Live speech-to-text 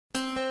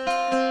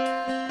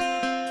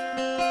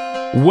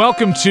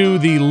Welcome to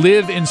the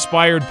Live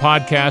Inspired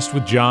podcast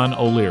with John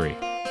O'Leary.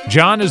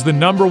 John is the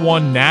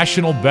 #1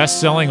 national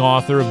best-selling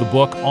author of the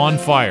book On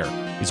Fire.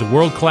 He's a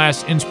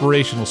world-class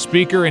inspirational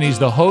speaker, and he's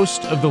the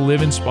host of the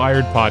Live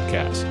Inspired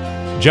podcast.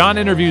 John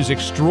interviews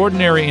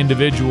extraordinary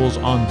individuals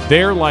on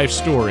their life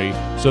story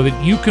so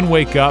that you can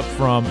wake up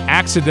from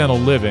accidental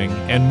living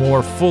and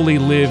more fully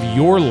live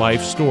your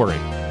life story.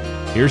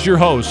 Here's your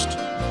host,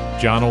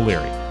 John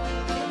O'Leary.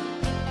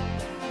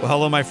 Well,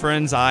 hello, my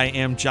friends. I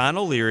am John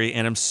O'Leary,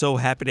 and I'm so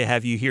happy to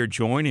have you here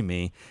joining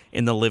me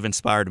in the Live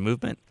Inspired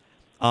movement.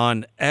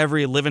 On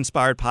every Live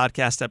Inspired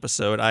podcast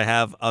episode, I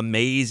have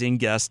amazing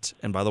guests,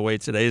 and by the way,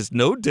 today is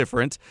no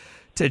different,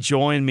 to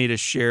join me to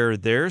share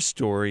their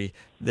story,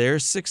 their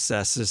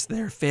successes,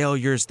 their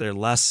failures, their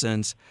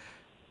lessons,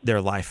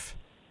 their life.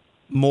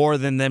 More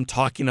than them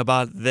talking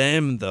about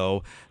them,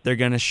 though, they're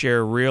going to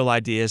share real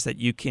ideas that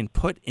you can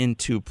put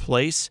into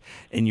place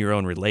in your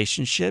own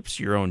relationships,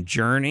 your own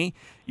journey,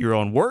 your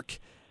own work,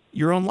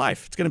 your own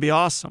life. It's going to be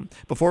awesome.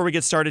 Before we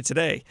get started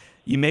today,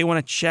 you may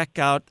want to check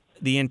out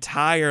the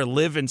entire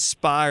Live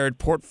Inspired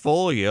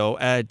portfolio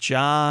at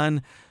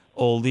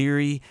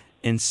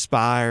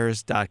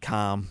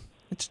johnolearyinspires.com.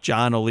 It's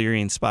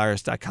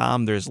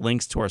johnolearyinspires.com. There's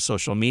links to our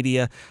social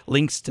media,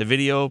 links to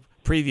video,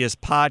 previous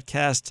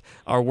podcasts,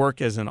 our work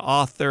as an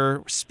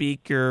author,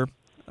 speaker,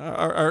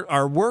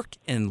 our work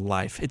in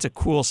life. It's a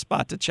cool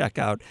spot to check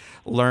out,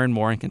 learn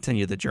more, and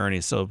continue the journey.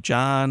 So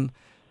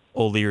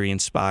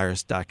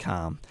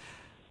johnolearyinspires.com.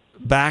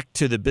 Back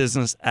to the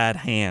business at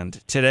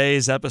hand.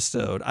 Today's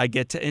episode, I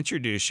get to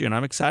introduce you, and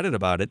I'm excited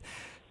about it,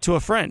 to a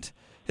friend.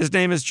 His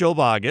name is Joel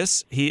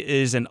Boggess. He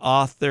is an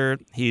author.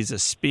 He's a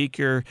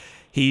speaker.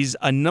 He's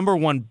a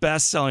 #1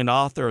 best-selling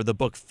author of the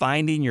book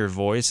Finding Your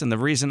Voice. And the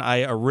reason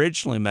I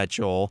originally met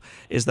Joel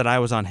is that I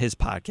was on his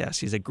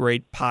podcast. He's a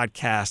great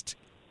podcast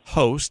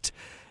host.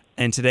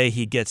 And today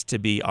he gets to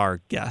be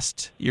our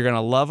guest. You're going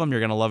to love him. You're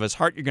going to love his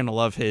heart. You're going to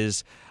love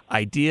his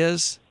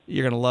ideas.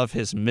 You're going to love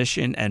his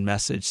mission and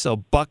message. So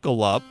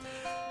buckle up.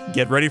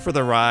 Get ready for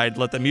the ride.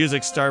 Let the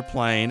music start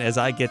playing as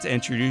I get to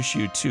introduce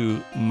you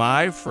to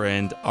my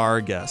friend,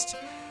 our guest.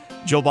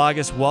 Joel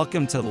Boggess,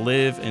 welcome to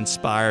Live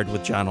Inspired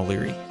with John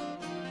O'Leary.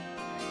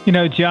 You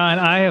know, John,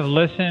 I have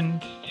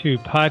listened to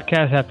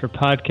podcast after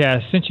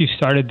podcast since you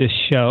started this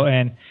show.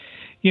 And,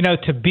 you know,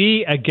 to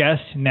be a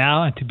guest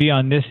now and to be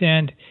on this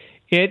end,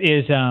 it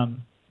is,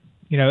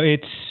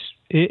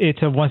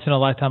 it's a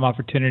once-in-a-lifetime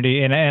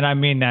opportunity. And I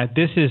mean that.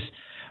 This is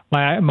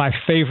my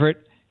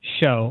favorite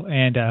show.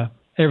 And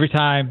every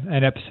time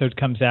an episode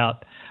comes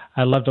out,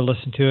 I love to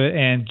listen to it.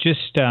 And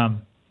just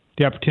the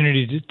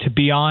opportunity to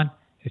be on,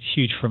 it's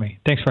huge for me.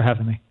 Thanks for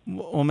having me.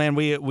 Well, man,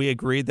 we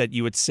agreed that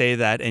you would say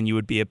that and you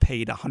would be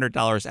paid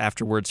 $100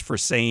 afterwards for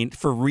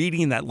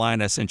reading that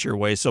line I sent your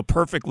way. So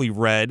perfectly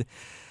read.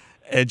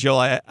 And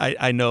Joel,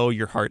 I know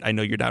your heart. I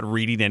know you're not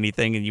reading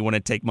anything and you want to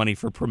take money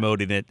for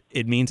promoting it.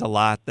 It means a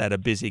lot that a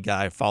busy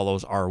guy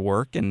follows our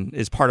work and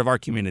is part of our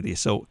community.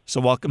 So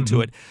welcome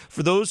to it.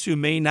 For those who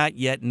may not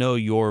yet know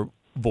your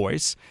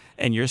voice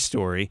and your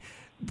story,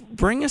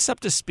 bring us up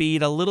to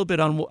speed a little bit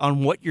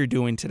on what you're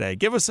doing today.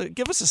 Give us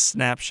a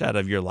snapshot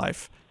of your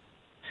life.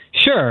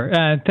 Sure.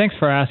 Thanks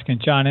for asking,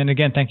 John. And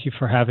again, thank you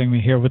for having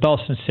me here. With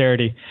all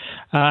sincerity,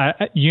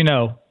 you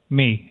know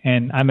me,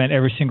 and I meant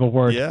every single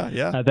word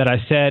that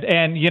I said.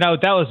 And, you know,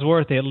 that was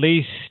worth at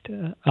least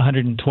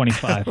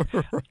 125.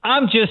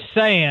 I'm just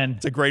saying.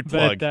 It's a great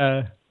plug.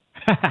 But,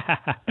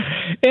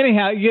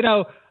 anyhow, you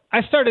know,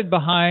 I started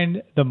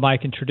behind the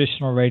mic in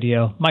traditional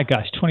radio, my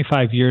gosh,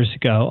 25 years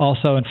ago,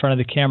 also in front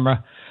of the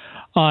camera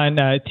on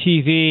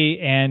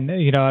TV. And,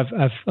 you know,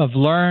 I've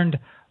learned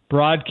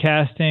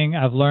broadcasting.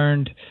 I've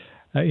learned,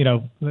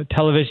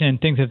 television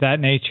and things of that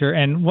nature.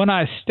 And when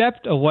I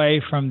stepped away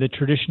from the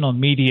traditional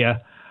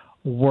media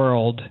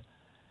world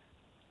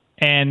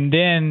and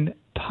then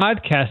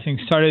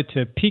podcasting started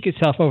to peek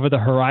itself over the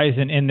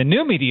horizon in the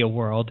new media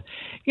world,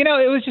 you know,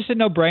 it was just a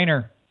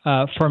no-brainer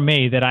for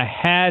me that I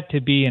had to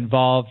be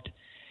involved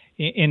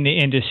in the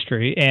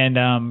industry. And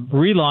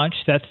Relaunch,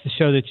 that's the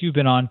show that you've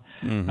been on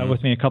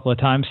with me a couple of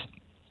times.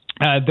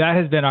 That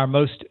has been our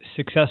most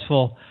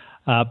successful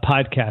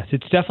podcast.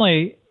 It's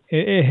definitely,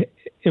 it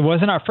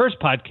wasn't our first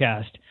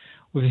podcast.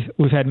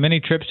 We've had many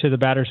trips to the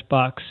batter's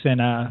box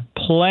and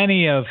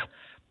plenty of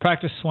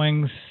practice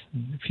swings,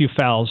 a few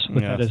fouls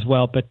with that as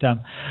well. But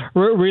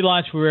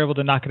Relaunch, we were able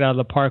to knock it out of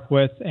the park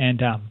with. And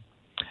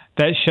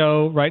that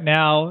show right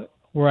now,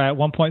 we're at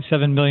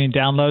 1.7 million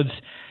downloads.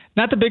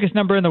 Not the biggest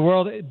number in the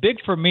world.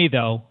 Big for me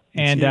though,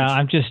 and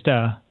I'm just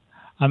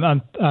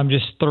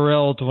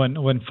thrilled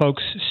when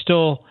folks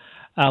still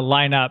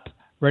line up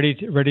ready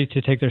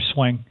to take their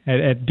swing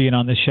at being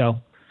on the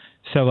show.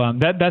 So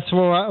that's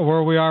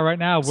where we are right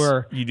now.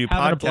 You do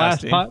having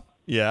podcasting. A blast.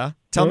 Yeah.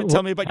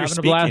 Tell me about your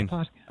speaking.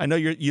 I know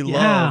you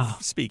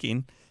love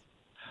speaking.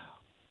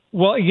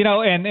 Well, you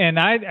know, and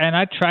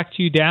I tracked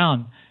you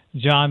down,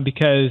 John,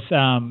 because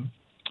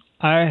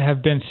I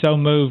have been so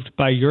moved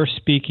by your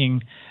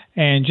speaking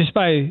and just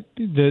by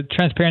the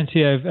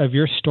transparency of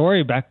your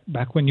story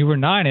back when you were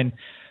 9. And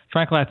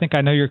frankly, I think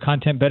I know your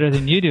content better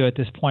than you do at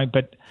this point,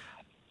 but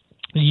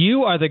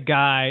you are the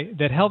guy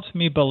that helps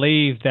me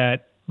believe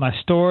that my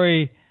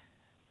story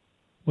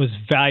was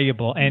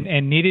valuable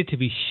and needed to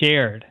be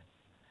shared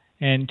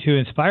and to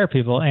inspire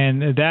people.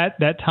 And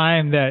that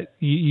time that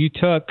you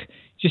took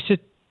just to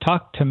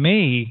talk to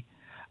me,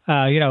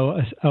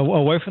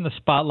 away from the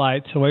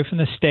spotlights, away from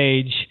the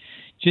stage,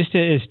 just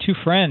as two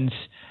friends,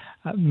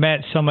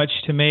 meant so much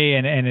to me,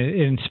 and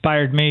it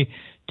inspired me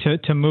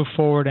to move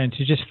forward and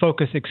to just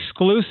focus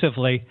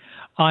exclusively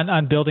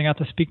on building out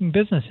the speaking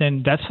business.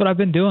 And that's what I've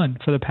been doing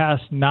for the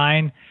past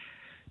 9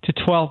 to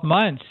 12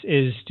 months,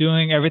 is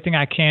doing everything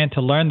I can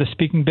to learn the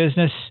speaking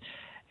business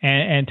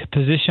and to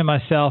position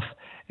myself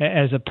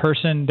as a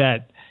person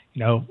that,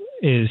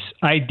 is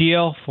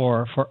ideal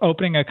for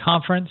opening a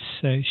conference,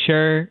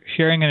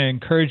 sharing an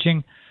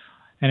encouraging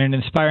and an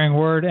inspiring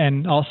word,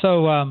 and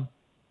also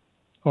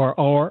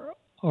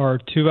or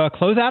to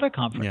close out a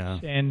conference.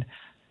 Yeah. And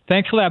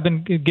thankfully, I've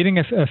been getting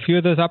a few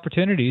of those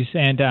opportunities,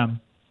 and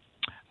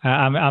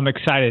I'm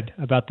excited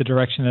about the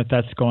direction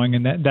that's going,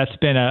 and that's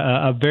been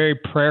a very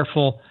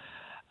prayerful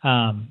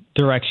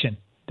direction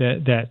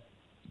that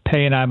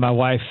Pei and I, my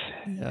wife,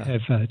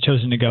 have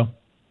chosen to go.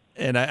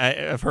 And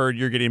I've heard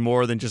you're getting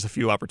more than just a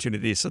few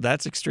opportunities, so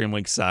that's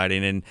extremely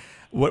exciting. And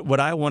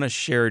what I want to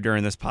share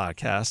during this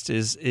podcast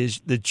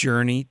is the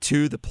journey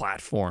to the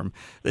platform,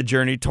 the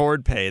journey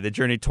toward Pei, the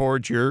journey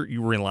towards your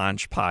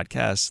Relaunch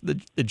podcast,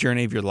 the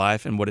journey of your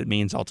life and what it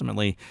means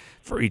ultimately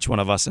for each one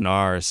of us in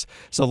ours.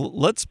 So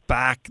let's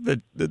back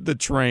the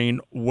train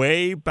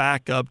way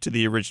back up to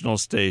the original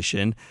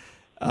station.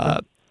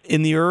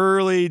 In the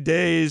early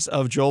days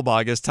of Joel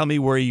Boggess, tell me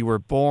where you were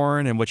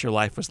born and what your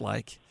life was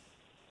like.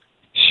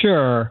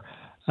 Sure.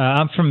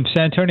 I'm from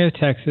San Antonio,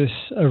 Texas,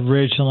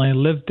 originally.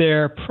 Lived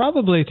there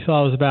probably till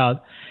I was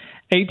about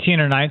 18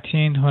 or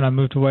 19 when I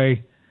moved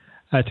away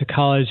to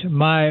college.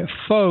 My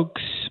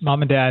folks,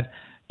 mom and dad,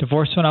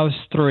 divorced when I was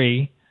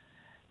 3,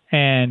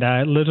 and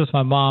I lived with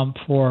my mom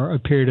for a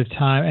period of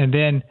time. And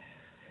then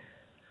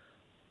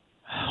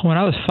when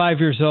I was 5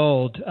 years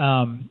old,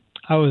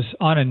 I was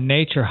on a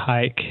nature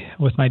hike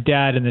with my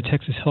dad in the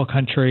Texas Hill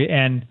Country,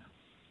 and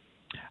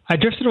I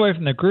drifted away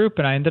from the group,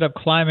 and I ended up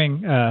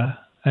climbing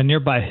a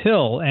nearby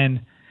hill. And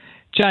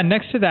John,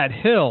 next to that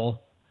hill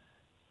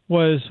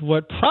was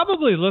what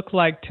probably looked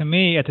like to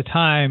me at the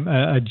time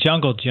a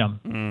jungle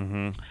gym.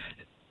 Mm-hmm.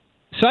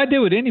 So I did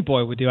what any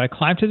boy would do. I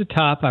climbed to the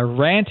top, I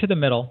ran to the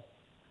middle,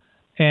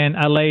 and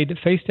I laid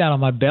face down on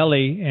my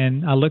belly,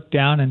 and I looked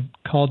down and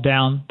called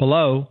down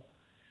below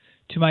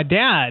to my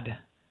dad.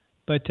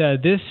 But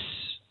this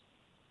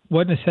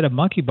wasn't a set of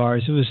monkey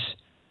bars. It was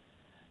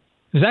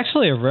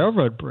actually a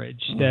railroad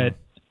bridge that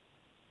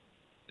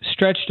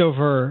stretched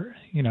over,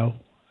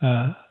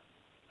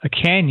 a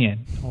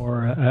canyon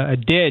or a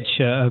ditch,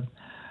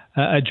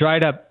 a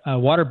dried up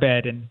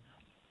waterbed. And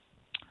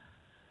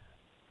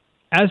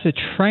as the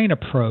train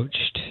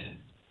approached,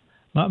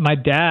 my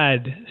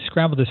dad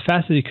scrambled as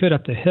fast as he could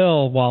up the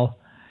hill while,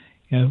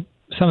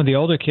 some of the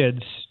older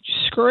kids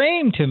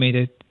screamed to me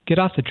to get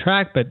off the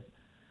track. But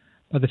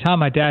by the time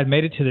my dad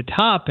made it to the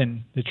top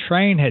and the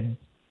train had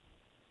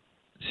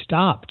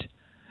stopped,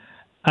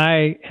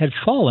 I had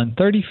fallen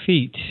 30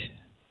 feet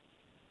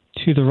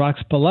to the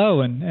rocks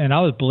below, and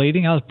I was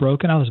bleeding, I was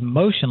broken, I was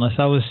motionless.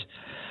 I was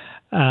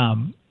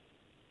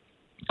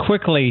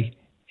quickly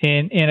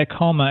in a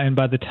coma, and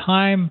by the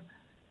time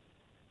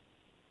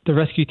the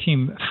rescue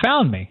team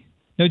found me,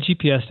 no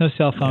GPS, no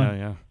cell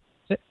phone,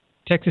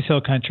 Texas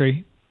Hill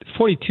Country,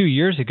 42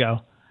 years ago,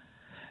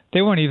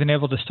 they weren't even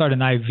able to start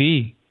an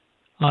IV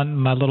on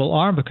my little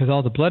arm because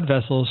all the blood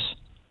vessels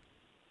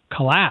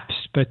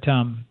collapsed. But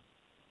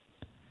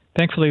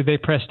thankfully, they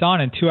pressed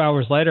on, and 2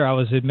 hours later, I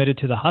was admitted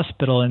to the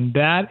hospital, and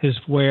that is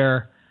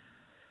where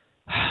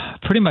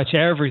pretty much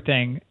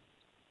everything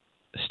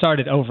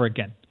started over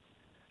again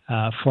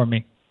for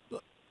me.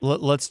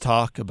 Let's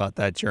talk about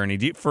that journey.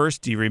 Do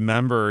you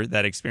remember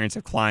that experience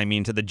of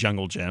climbing to the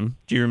jungle gym?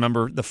 Do you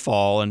remember the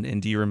fall,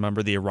 and do you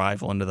remember the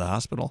arrival into the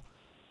hospital?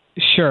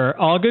 Sure.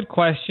 All good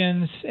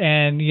questions,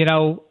 and,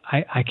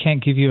 I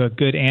can't give you a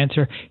good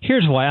answer.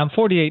 Here's why. I'm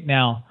 48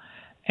 now.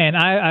 And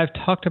I've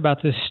talked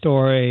about this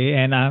story,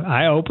 and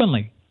I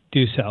openly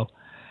do so.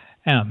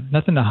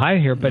 Nothing to hide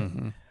here, but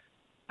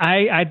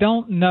I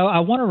don't know.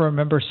 I want to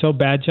remember so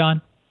bad,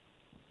 John.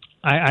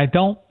 I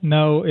don't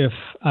know if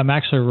I'm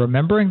actually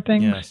remembering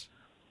things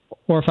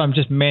or if I'm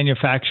just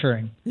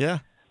manufacturing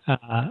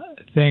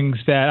things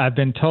that I've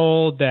been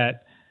told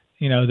that,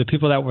 the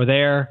people that were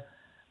there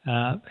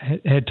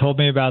had told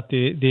me about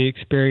the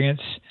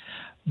experience.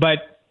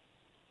 But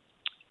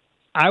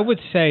I would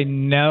say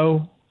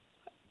no,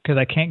 because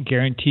I can't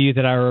guarantee you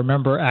that I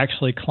remember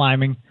actually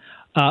climbing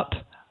up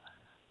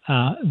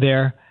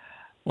there.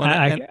 Well,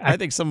 I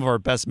think some of our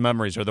best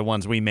memories are the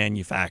ones we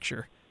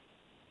manufacture.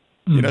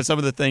 Some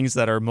of the things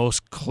that are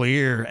most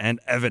clear and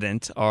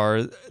evident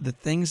are the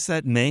things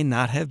that may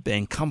not have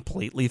been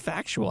completely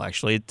factual.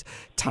 Actually,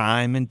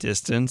 time and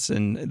distance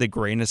and the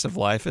grayness of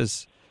life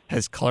has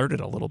colored it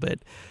a little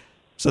bit.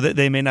 So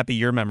they may not be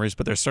your memories,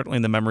 but they're certainly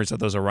the memories of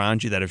those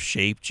around you that have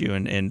shaped you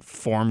and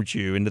formed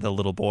you into the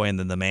little boy and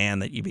then the man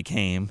that you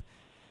became.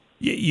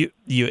 You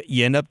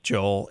end up,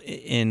 Joel,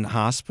 in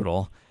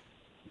hospital.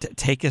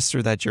 Take us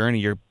through that journey.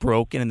 You're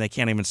broken and they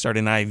can't even start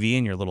an IV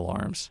in your little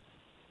arms.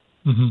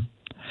 Mm-hmm.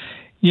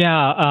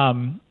 Yeah.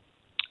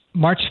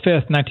 March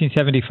 5th,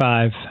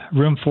 1975,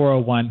 room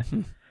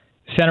 401,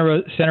 Santa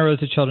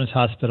Rosa Children's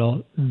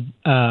Hospital.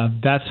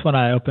 That's when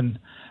I opened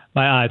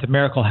my eyes. A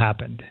miracle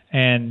happened.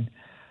 And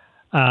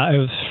it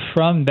was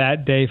from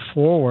that day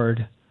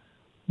forward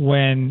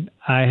when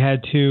I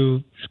had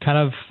to kind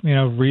of,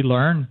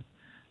 relearn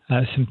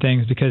some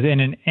things, because in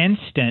an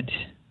instant,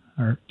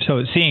 or so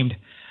it seemed,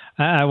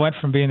 I went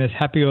from being this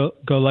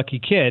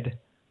happy-go-lucky kid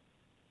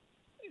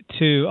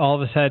to all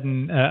of a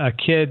sudden a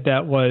kid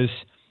that was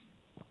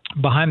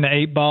behind the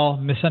eight ball,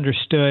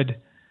 misunderstood,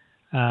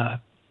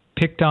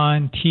 picked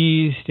on,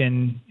 teased,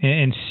 and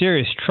in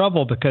serious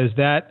trouble, because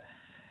that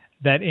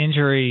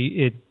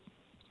injury,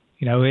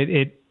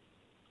 it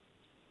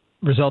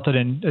resulted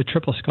in a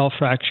triple skull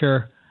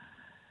fracture,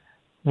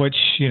 which,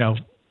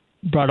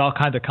 brought all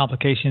kinds of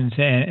complications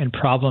and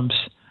problems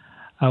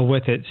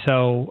with it.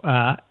 So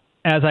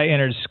as I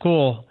entered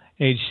school,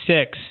 age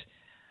 6,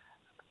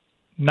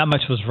 not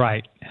much was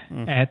right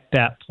at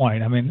that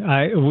point. I mean,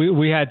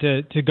 we had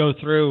to go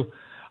through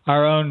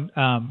our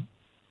own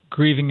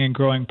grieving and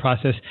growing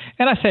process.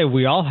 And I say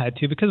we all had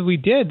to, because we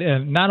did.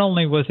 Not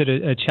only was it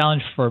a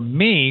challenge for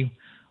me,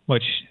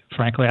 which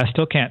frankly I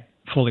still can't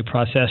fully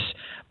process,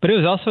 but it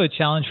was also a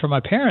challenge for my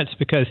parents,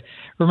 because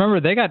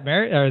remember, they got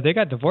married, or they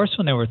got divorced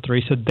when they were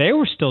 3, so they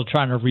were still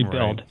trying to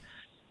rebuild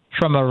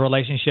from a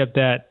relationship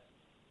that,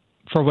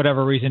 for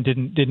whatever reason,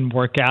 didn't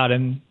work out.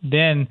 And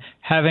then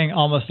having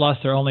almost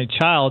lost their only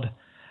child,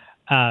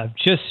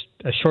 just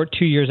a short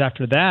 2 years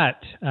after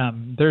that,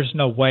 there's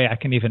no way I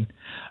can even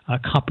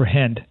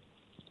comprehend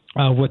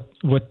what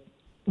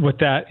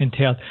that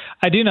entailed.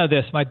 I do know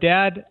this: my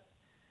dad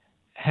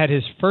had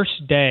his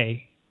first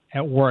day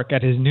at work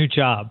at his new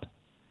job,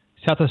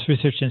 Southwest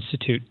Research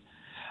Institute,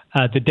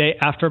 the day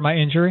after my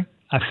injury.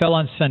 I fell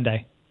on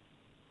Sunday.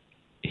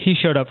 He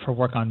showed up for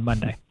work on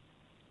Monday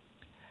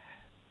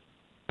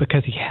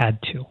because he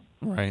had to.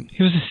 Right.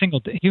 He was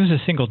a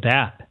single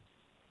dad.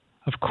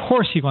 Of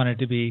course, he wanted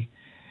to be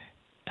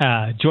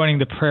joining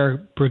the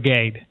prayer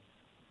brigade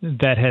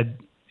that had,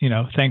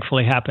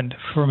 thankfully happened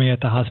for me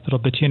at the hospital.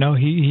 But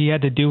he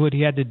had to do what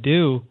he had to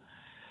do,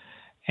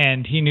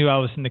 and he knew I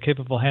was in the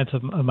capable hands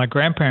of my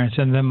grandparents.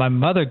 And then my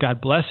mother, God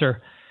bless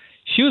her,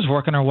 she was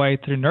working her way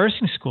through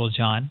nursing school,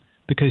 John,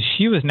 because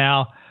she was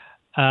now,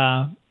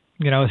 a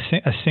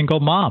single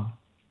mom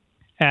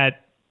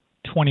at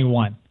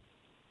 21.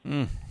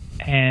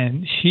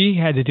 And she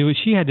had to do what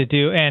she had to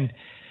do. And,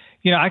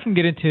 I can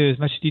get into as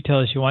much detail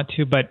as you want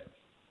to, but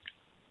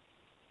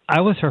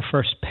I was her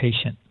first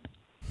patient.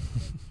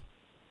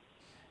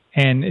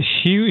 And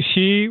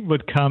she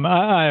would come.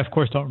 I, of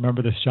course, don't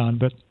remember this, John,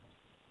 but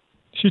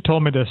she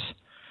told me this.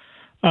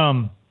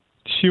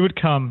 She would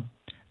come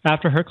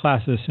after her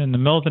classes in the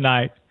middle of the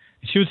night.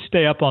 She would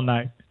stay up all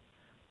night,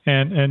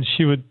 and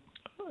she would,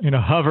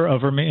 hover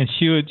over me, and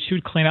she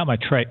would clean out my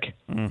trach.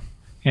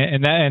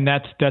 And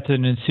that's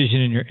an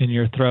incision in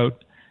your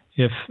throat,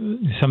 if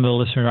some of the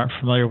listeners aren't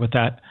familiar with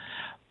that.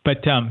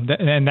 But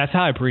and that's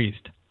how I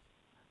breathed,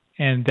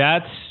 and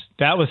that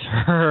was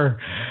her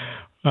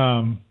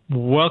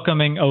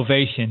welcoming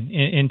ovation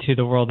into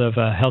the world of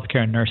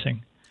healthcare and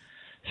nursing.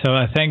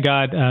 So thank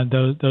God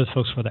those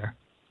folks were there.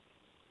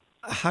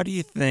 How do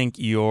you think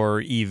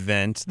your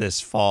event this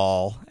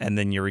fall and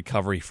then your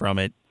recovery from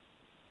it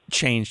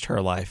changed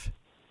her life?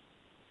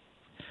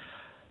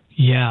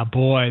 Yeah,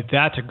 boy,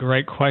 that's a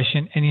great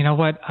question. And you know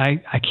what?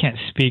 I can't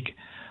speak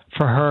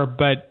for her,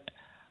 but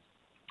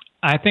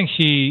I think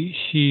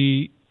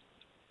she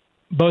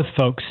both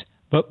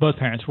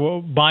parents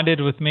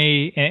bonded with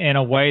me in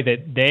a way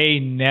that they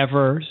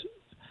never,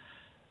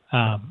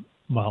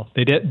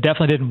 they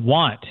definitely didn't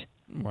want,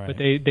 right. But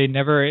they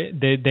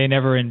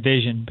never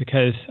envisioned,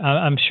 because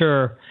I'm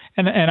sure,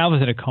 and I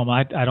was in a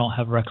coma. I don't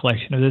have a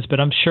recollection of this, but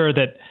I'm sure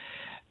that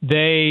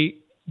they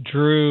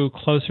drew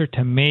closer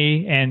to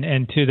me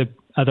and to the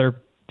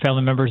other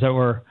family members that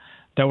were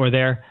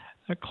there,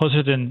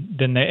 closer than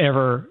they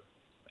ever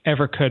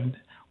could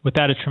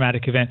without a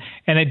traumatic event.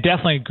 And they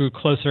definitely grew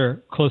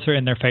closer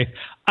in their faith.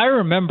 I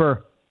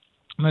remember,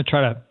 I'm going to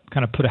try to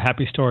kind of put a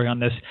happy story on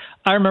this.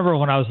 I remember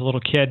when I was a little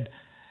kid,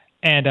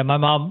 and my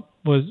mom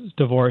was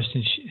divorced,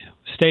 and she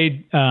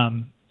stayed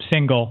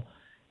single,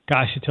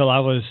 until I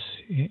was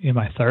in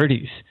my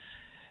 30s.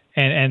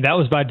 And that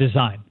was by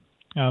design.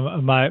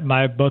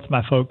 Both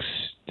my folks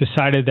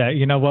decided that,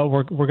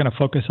 we're going to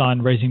focus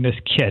on raising this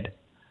kid,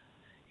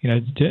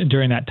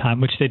 during that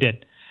time, which they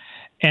did.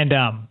 And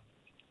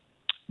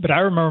but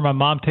I remember my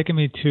mom taking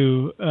me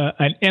to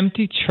an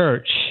empty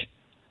church,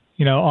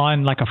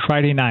 on like a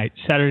Friday night,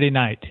 Saturday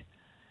night,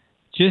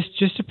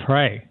 just to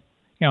pray.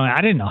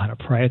 I didn't know how to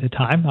pray at the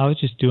time. I was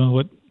just doing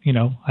what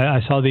I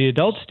saw the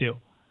adults do.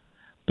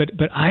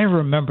 But I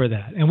remember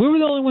that, and we were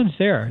the only ones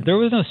there. There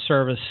was no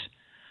service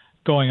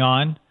going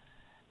on,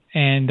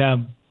 and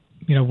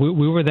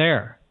we were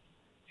there,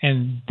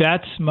 and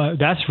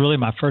that's really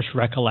my first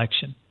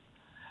recollection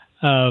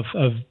of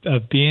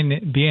being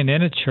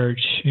in a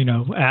church,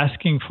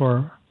 asking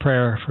for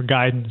prayer, for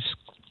guidance,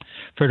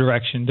 for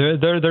direction.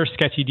 There are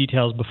sketchy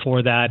details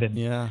before that, and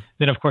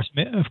then of course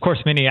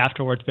many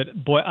afterwards.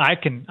 But boy, I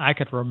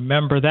could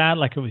remember that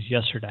like it was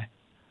yesterday.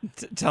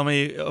 Tell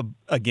me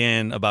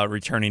again about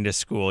returning to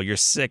school. You're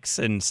 6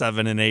 and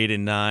 7 and 8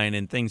 and 9,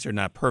 and things are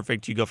not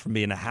perfect. You go from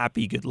being a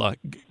happy,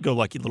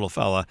 go-lucky little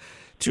fella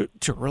to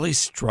really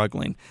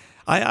struggling.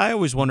 I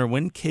always wonder,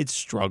 when kids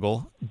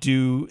struggle,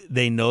 do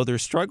they know they're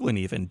struggling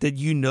even? Did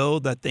you know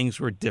that things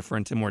were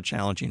different and more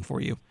challenging for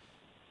you?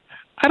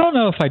 I don't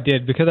know if I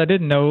did, because I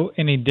didn't know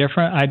any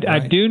different. I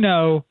do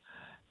know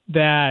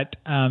that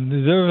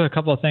there were a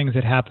couple of things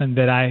that happened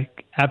that I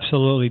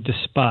absolutely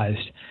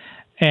despised.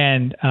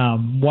 And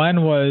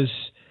one was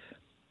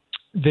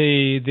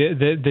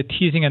the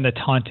teasing and the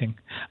taunting.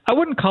 I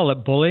wouldn't call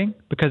it bullying,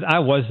 because I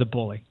was the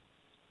bully,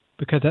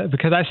 because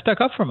I stuck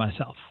up for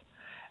myself.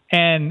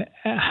 And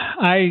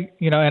I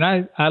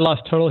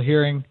lost total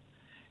hearing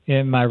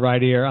in my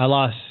right ear. I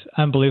lost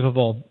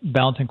unbelievable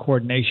balance and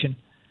coordination.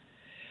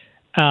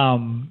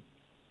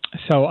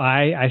 So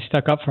I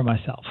stuck up for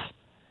myself.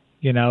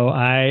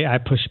 I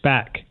pushed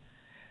back.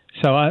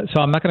 So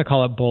I'm not going to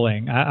call it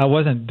bullying. I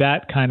wasn't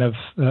that kind of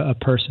a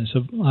person.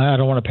 So I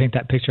don't want to paint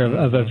that picture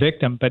of a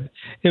victim, but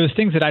it was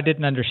things that I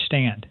didn't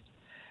understand,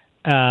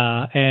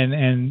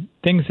 and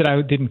things that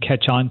I didn't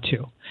catch on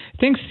to.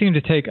 Things seemed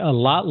to take a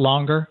lot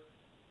longer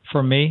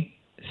for me,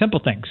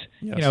 simple things,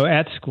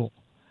 at school.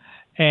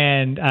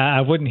 And I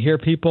wouldn't hear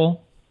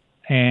people.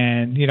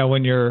 And,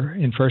 when you're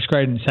in first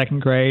grade and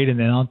second grade and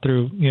then on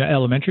through,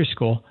 elementary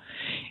school,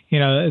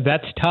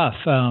 that's tough.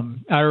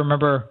 I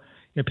remember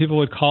people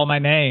would call my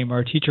name, or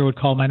a teacher would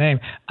call my name.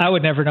 I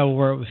would never know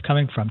where it was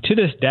coming from. To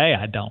this day,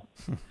 I don't.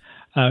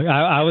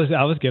 I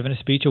was given a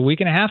speech a week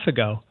and a half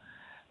ago,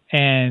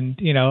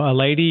 and, a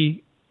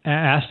lady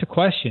asked a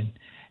question.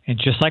 And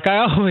just like I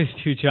always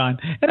do, John,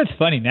 and it's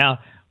funny now,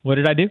 what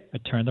did I do? I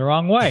turned the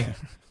wrong way.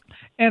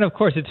 And of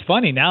course, it's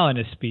funny now in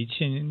a speech,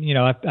 and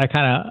I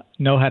kind of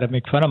know how to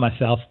make fun of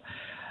myself.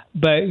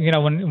 But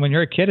when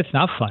you're a kid, it's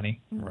not funny,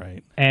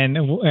 right?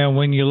 And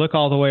when you look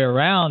all the way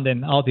around,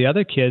 and all the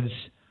other kids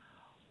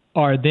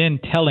are then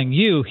telling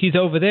you, he's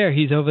over there,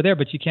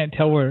 but you can't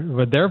tell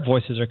where their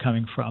voices are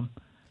coming from.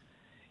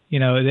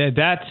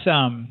 That's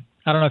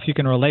I don't know if you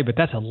can relate, but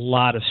that's a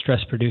lot of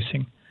stress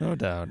producing. No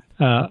doubt.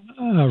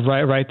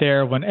 Right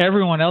there, when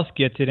everyone else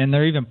gets it, and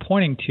they're even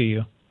pointing to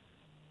you,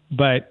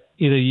 but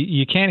either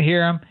you can't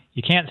hear them,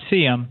 you can't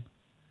see them,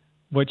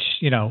 which,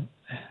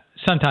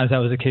 sometimes that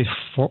was the case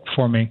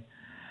for me.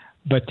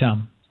 But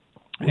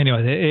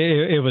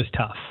anyway, it was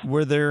tough.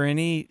 Were there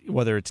any,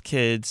 whether it's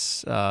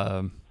kids,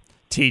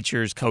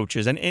 teachers,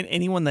 coaches, and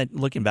anyone that,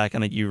 looking back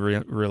on it, you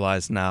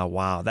realize now,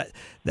 wow,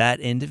 that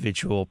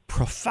individual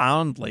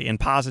profoundly and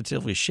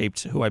positively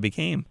shaped who I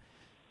became?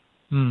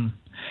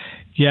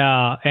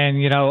 Yeah,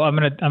 and I'm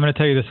gonna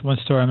tell you this one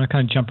story. I'm gonna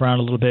kind of jump around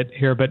a little bit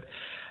here, but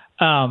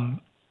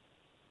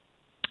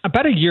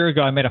about a year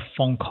ago, I made a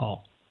phone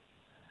call,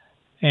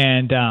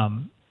 and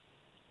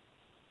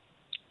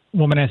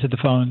woman answered the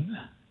phone,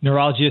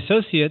 Neurology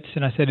Associates,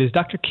 and I said, "Is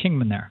Dr.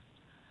 Kingman there?"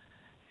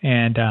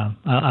 And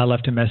I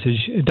left a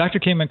message. Dr.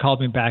 Kingman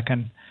called me back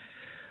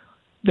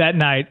that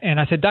night, and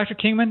I said, "Dr.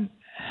 Kingman,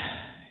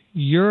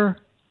 your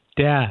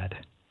dad,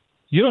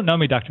 you don't know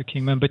me, Dr.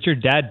 Kingman, but your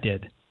dad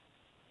did.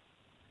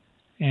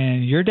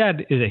 And your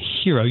dad is a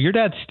hero. Your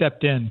dad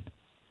stepped in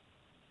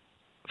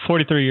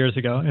 43 years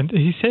ago, and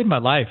he saved my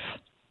life.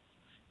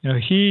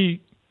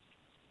 He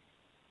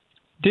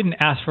didn't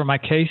ask for my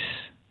case,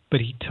 but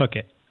he took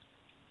it.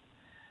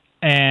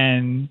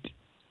 And,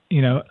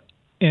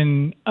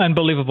 in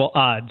unbelievable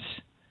odds,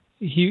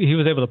 he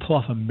was able to pull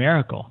off a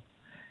miracle."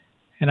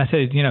 And I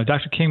said,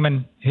 Dr.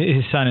 Kingman,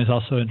 his son is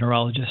also a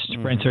neurologist,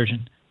 brain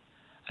surgeon.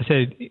 I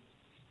said,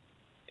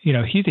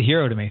 he's a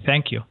hero to me.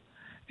 Thank you.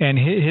 And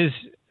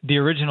the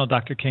original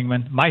Dr.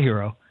 Kingman, my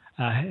hero,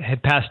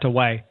 had passed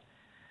away.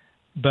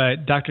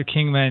 But Dr.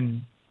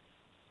 Kingman,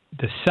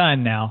 the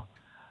son now,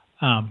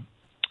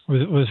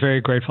 was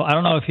very grateful. I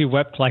don't know if he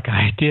wept like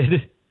I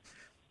did,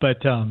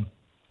 but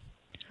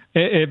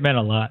it meant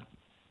a lot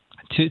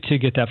to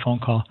get that phone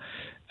call.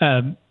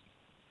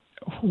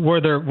 Were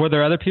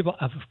there other people?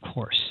 Of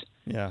course.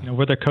 Yeah.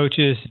 Were there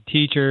coaches,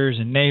 teachers,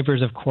 and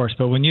neighbors? Of course.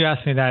 But when you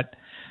asked me that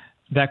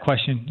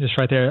question, just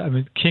right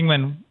there,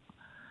 Kingman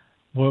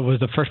was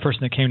the first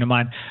person that came to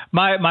mind.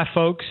 My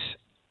folks,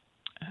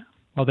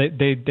 well, they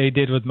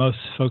did what most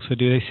folks would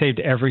do. They saved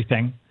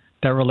everything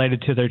that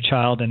related to their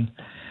child. And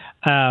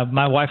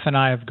my wife and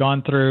I have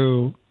gone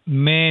through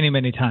many,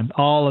 many times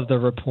all of the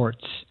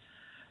reports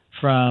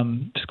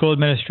from school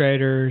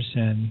administrators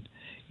and,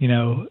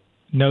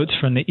 notes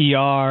from the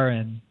ER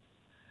and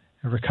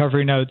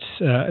recovery notes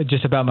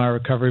just about my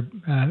recovery.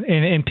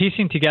 And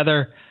piecing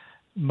together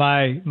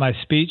my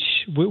speech,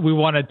 we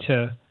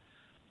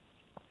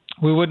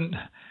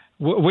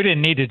we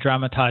didn't need to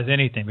dramatize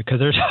anything because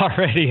there's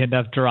already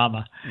enough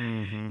drama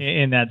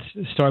in that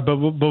story. But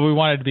we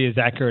wanted to be as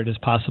accurate as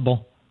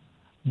possible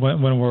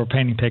when we were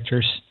painting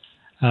pictures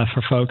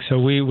for folks. So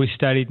we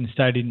studied and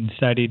studied and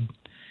studied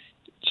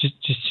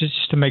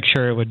just to make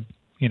sure it would,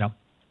 we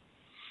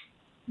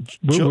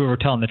were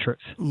telling the truth.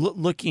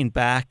 Looking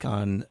back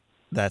on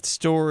that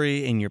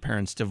story and your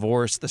parents'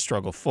 divorce, the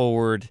struggle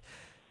forward,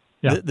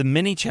 the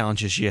many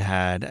challenges you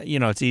had,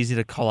 it's easy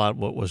to call out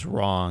what was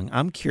wrong.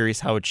 I'm curious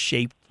how it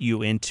shaped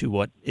you into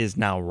what is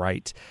now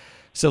right.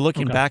 So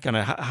looking back on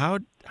it, how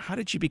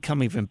did you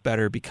become even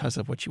better because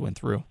of what you went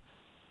through?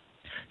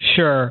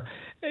 Sure.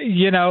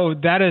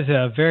 That is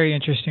a very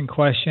interesting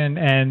question.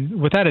 And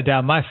without a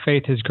doubt, my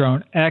faith has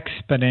grown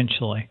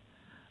exponentially,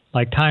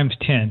 like times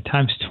 10,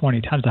 times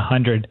 20, times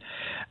 100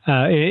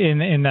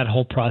 in that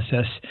whole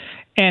process.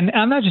 And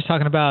I'm not just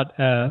talking about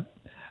a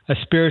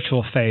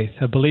spiritual faith,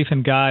 a belief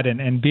in God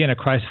and being a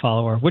Christ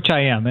follower, which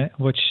I am,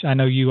 which I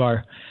know you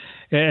are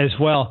as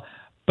well.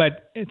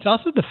 But it's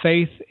also the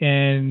faith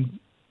in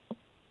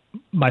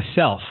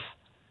myself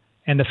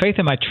and the faith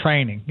in my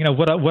training,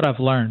 what I've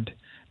learned,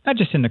 not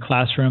just in the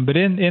classroom, but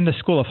in the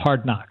school of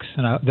hard knocks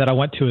that I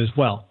went to as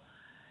well.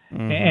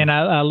 Mm-hmm. And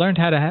I learned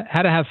how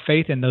to have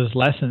faith in those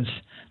lessons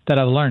that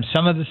I've learned.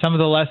 Some of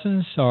the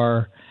lessons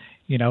are,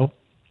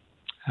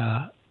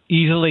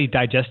 easily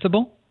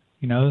digestible,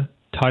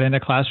 taught in a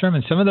classroom,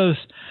 and some of those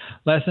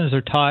lessons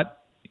are taught,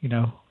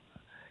 in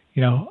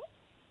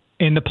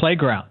the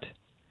playground,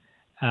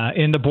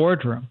 in the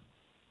boardroom,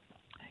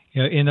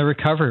 in the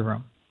recovery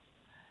room,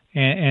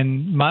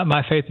 and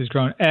my faith has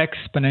grown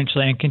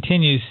exponentially and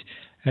continues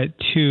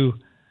to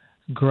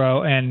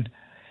grow. And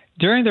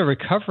during the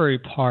recovery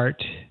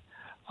part,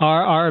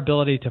 our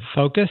ability to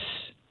focus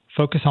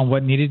on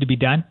what needed to be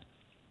done,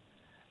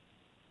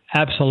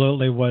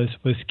 absolutely was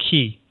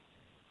key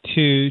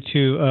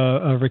to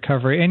a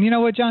recovery. And you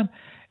know what, John?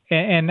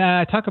 And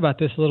I talk about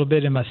this a little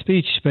bit in my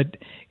speech, but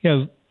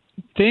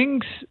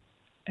things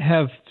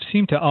have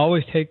seemed to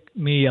always take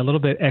me a little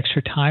bit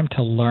extra time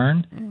to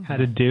learn how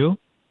to do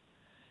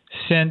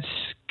since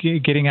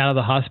getting out of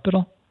the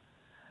hospital.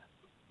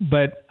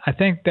 But I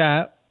think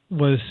that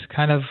was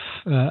kind of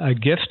a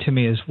gift to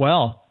me as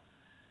well,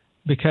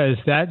 because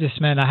that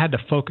just meant I had to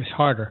focus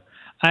harder.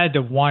 I had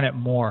to want it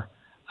more.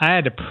 I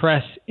had to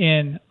press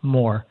in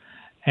more.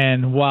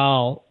 And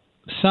while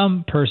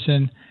some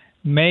person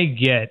may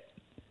get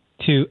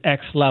to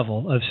X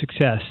level of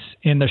success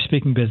in their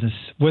speaking business,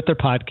 with their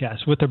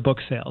podcast, with their book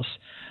sales,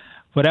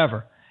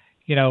 whatever,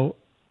 I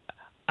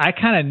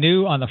kind of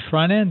knew on the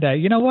front end that,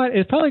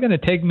 it's probably going to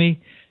take me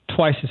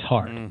twice as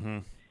hard. Mm-hmm.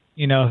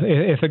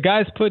 If a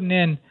guy's putting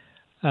in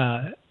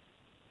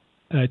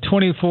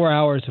 24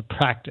 hours of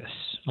practice,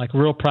 like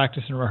real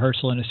practice and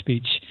rehearsal in a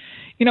speech,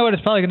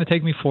 it's probably going to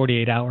take me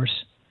 48 hours.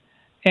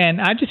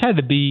 And I just had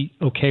to be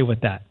okay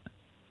with that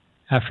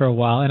after a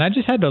while. And I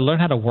just had to learn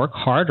how to work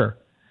harder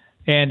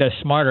and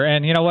smarter.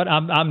 And you know what?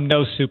 I'm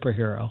no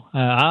superhero.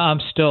 I'm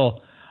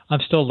still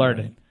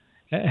learning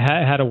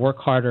how to work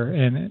harder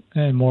and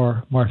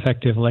more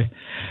effectively.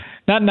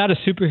 Not a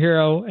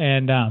superhero.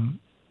 And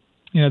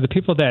the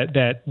people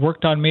that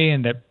worked on me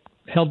and that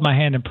held my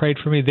hand and prayed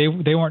for me,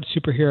 they weren't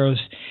superheroes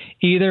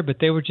either, but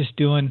they were just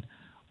doing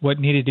what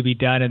needed to be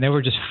done, and they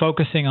were just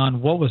focusing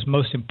on what was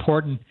most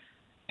important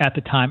at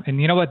the time.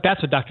 And you know what?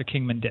 That's what Dr.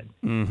 Kingman did.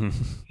 Mm-hmm.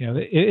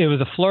 It was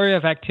a flurry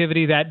of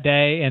activity that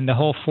day and the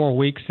whole 4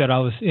 weeks that I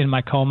was in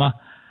my coma.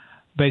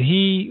 But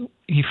he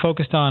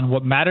focused on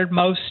what mattered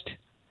most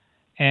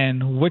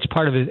and which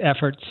part of his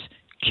efforts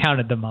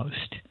counted the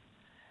most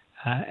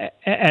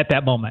at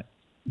that moment.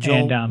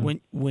 Joel, and,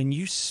 when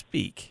you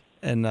speak,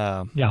 and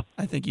I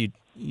think you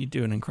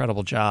do an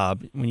incredible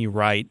job when you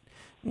write,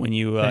 when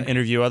you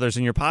interview others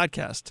in your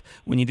podcast,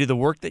 when you do the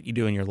work that you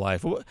do in your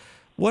life.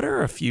 What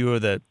are a few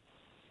of the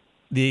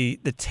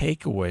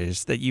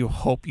takeaways that you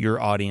hope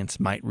your audience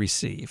might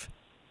receive?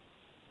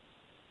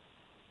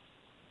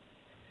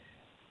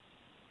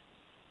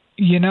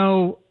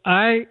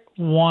 I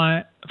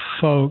want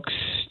folks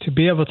to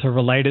be able to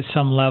relate at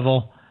some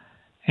level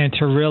and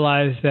to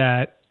realize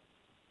that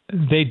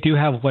they do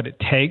have what it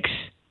takes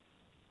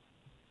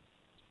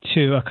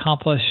to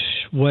accomplish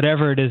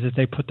whatever it is that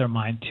they put their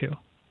mind to,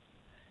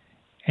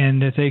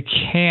 and that they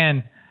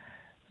can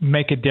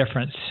make a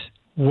difference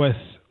with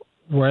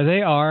where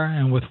they are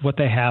and with what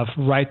they have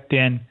right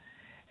then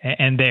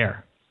and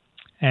there.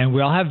 And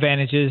we all have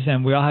advantages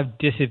and we all have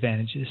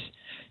disadvantages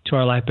to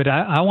our life. But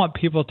I want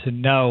people to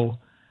know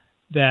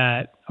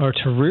that, or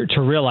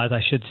to realize,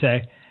 I should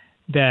say,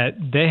 that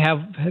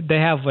they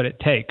have what it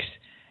takes.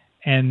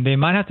 And they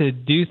might have to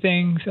do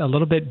things a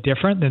little bit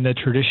different than the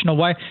traditional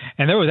way.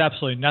 And there was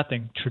absolutely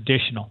nothing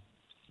traditional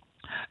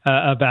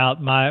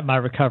about my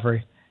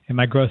recovery and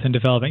my growth and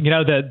development.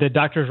 The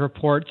doctor's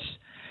reports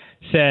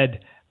said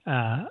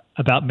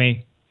about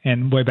me,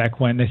 and way back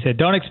when, they said,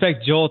 don't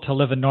expect Joel to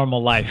live a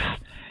normal life.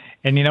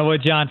 And you know what,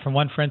 John, from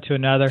one friend to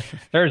another,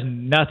 there's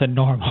nothing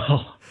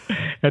normal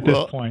at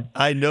this point.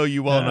 I know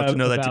you well enough to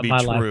know that to be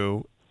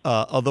true.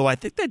 Although I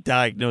think that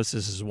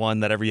diagnosis is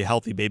one that every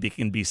healthy baby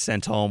can be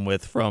sent home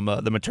with from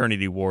the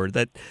maternity ward.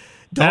 That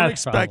don't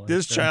expect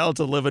this child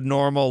to live a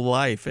normal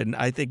life, and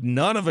I think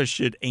none of us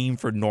should aim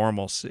for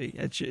normalcy.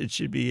 It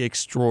should be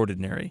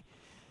extraordinary,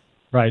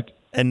 right,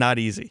 and not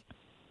easy.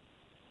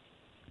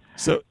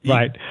 So,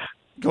 right.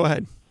 Go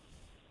ahead.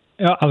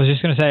 I was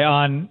just going to say,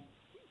 on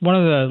one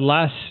of the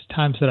last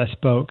times that I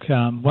spoke,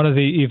 one of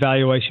the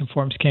evaluation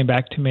forms came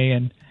back to me,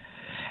 and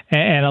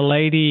a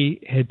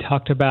lady had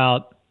talked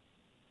about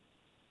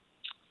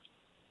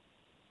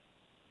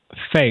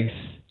faith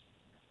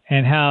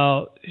and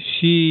how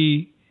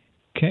she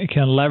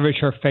can leverage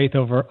her faith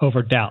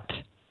over doubt.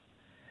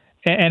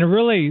 And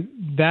really,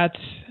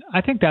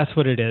 I think that's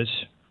what it is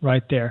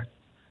right there.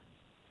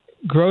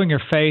 Growing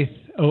your faith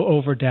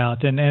over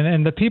doubt.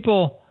 And the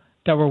people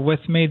that were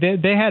with me,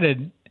 they had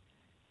an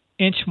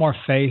inch more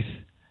faith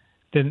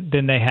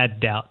than they had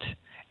doubt.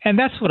 And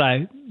that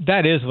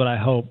is what I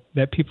hope,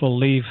 that people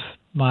leave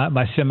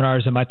my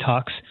seminars and my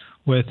talks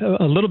with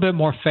a little bit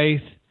more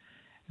faith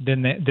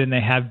than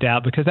they have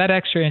doubt, because that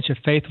extra inch of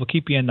faith will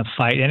keep you in the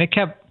fight. And it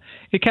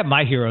kept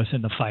my heroes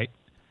in the fight.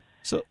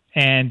 So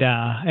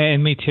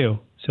and me too.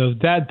 So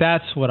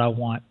that's what I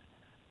want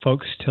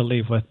folks to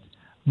leave with: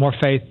 more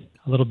faith,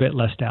 a little bit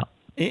less doubt.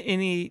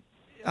 Any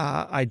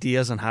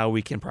ideas on how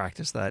we can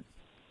practice that?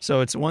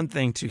 So it's one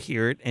thing to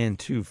hear it and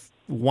to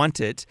want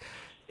it.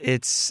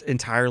 It's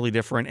entirely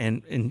different,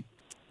 and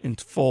in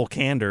full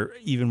candor,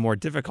 even more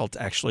difficult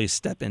to actually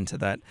step into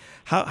that.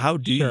 How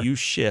do you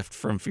shift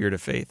from fear to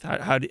faith?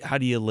 How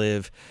do you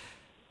live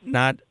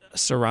not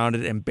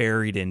surrounded and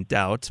buried in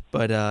doubt,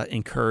 but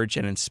encouraged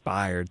and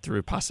inspired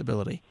through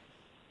possibility?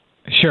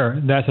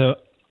 Sure, that's an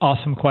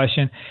awesome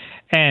question.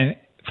 And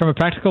from a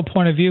practical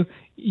point of view,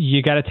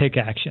 you got to take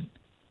action.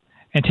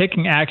 And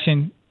taking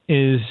action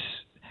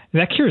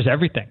that cures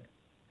everything.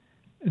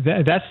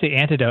 That's the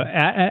antidote.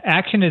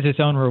 Action is its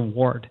own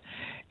reward.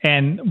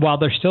 And while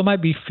there still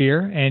might be fear,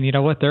 and you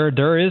know what,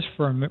 there is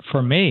for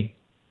me,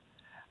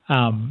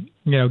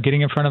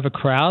 getting in front of a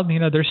crowd,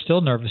 there's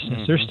still nervousness.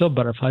 Mm-hmm. There's still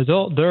butterflies.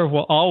 There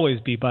will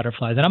always be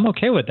butterflies, and I'm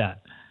okay with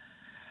that.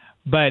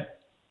 But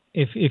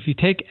if you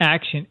take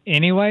action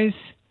anyways,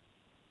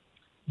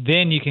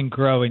 then you can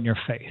grow in your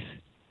faith.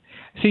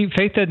 See,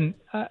 faith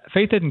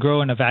doesn't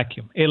grow in a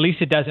vacuum. At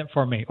least it doesn't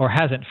for me, or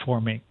hasn't for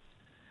me.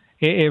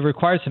 It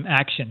requires some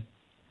action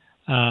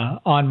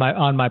on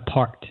my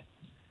part.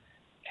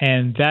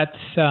 And that's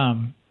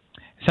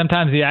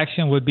sometimes the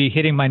action would be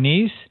hitting my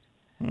knees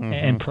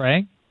and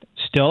praying.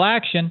 Still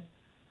action.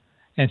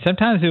 And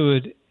sometimes it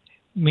would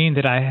mean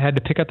that I had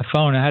to pick up the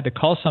phone. I had to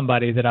call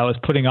somebody that I was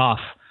putting off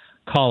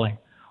calling,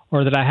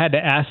 or that I had to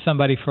ask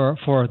somebody for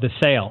the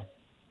sale,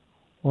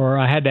 or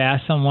I had to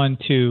ask someone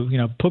to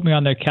put me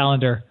on their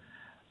calendar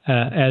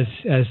as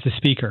the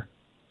speaker.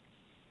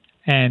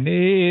 And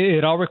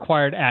it all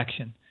required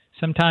action.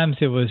 Sometimes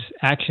it was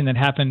action that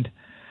happened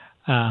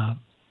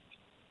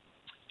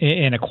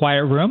in a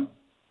quiet room,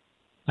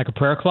 like a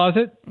prayer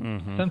closet.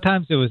 Mm-hmm.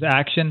 Sometimes it was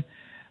action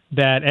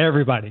that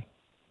everybody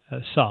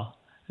saw.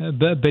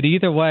 But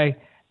either way,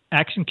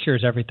 action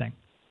cures everything.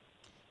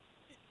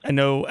 I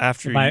know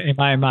after in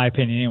my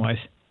opinion, anyways.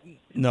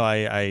 No,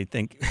 I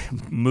think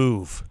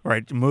move,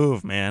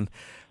 man.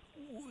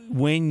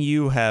 When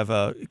you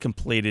have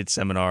completed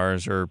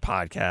seminars or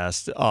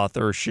podcast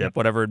authorship,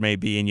 whatever it may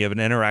be, and you have an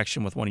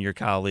interaction with one of your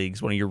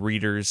colleagues, one of your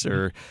readers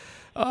or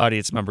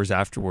audience members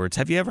afterwards,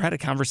 have you ever had a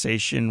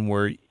conversation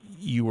where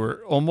you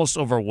were almost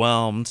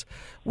overwhelmed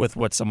with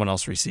what someone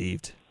else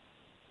received?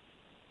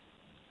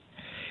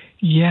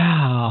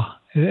 Yeah.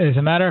 As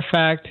a matter of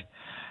fact,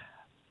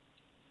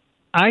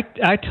 I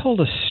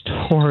told a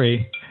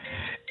story,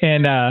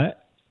 and I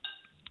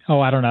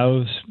don't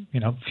know, it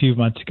was a few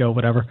months ago,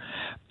 whatever.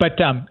 But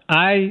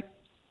I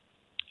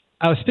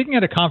was speaking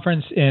at a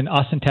conference in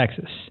Austin,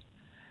 Texas,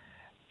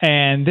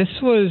 and this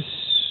was,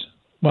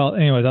 I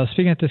was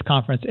speaking at this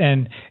conference,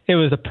 and it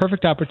was a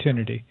perfect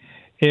opportunity.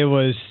 I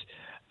was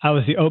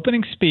the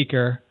opening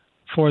speaker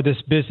for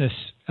this business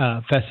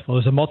festival. It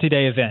was a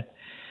multi-day event,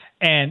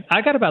 and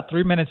I got about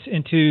 3 minutes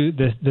into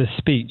the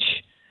speech,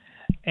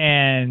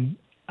 and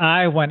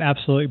I went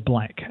absolutely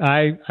blank.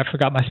 I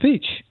forgot my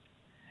speech.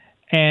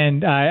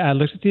 And I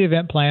looked at the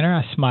event planner,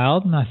 I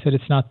smiled, and I said,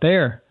 it's not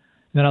there.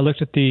 And then I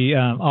looked at the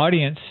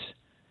audience,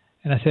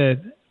 and I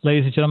said,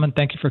 ladies and gentlemen,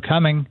 thank you for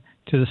coming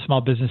to the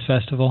Small Business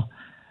Festival.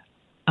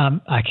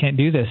 I can't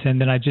do this.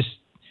 And then I just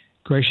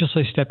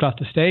graciously stepped off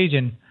the stage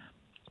and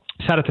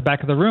sat at the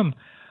back of the room.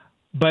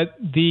 But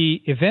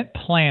the event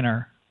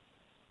planner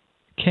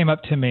came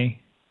up to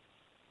me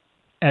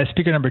as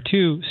speaker number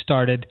 2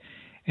 started,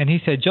 and he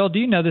said, Joel, do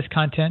you know this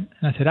content?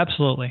 And I said,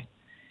 absolutely.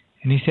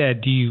 And he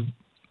said, do you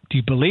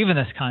believe in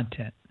this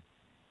content?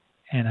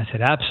 And I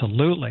said,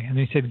 absolutely. And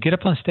he said, get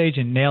up on stage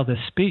and nail this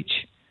speech.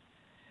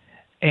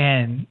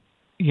 And,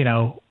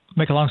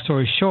 make a long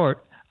story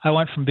short, I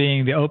went from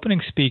being the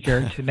opening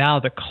speaker to now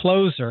the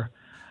closer.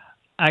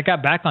 I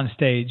got back on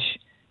stage,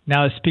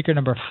 now as speaker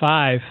number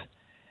 5.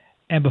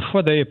 And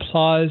before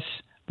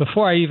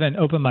I even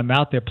opened my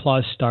mouth, the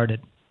applause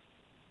started.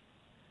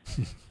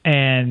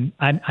 And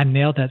I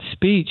nailed that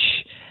speech.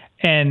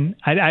 And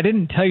I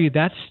didn't tell you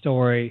that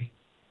story,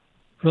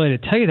 really to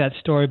tell you that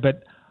story,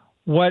 but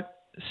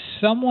what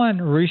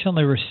someone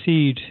recently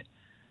received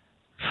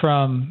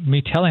from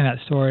me telling that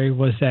story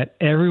was that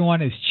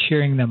everyone is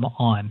cheering them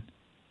on.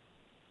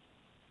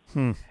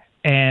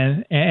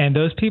 And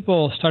those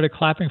people started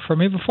clapping for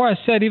me before I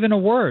said even a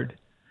word,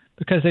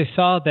 because they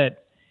saw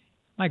that,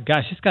 my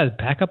gosh, this guy's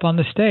back up on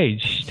the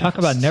stage. Talk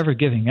about never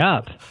giving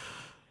up,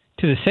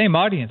 to the same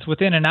audience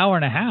within an hour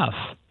and a half.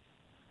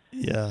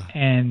 Yeah.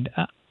 And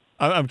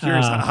I'm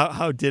curious,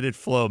 how did it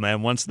flow,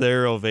 man? Once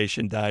their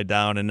ovation died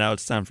down and now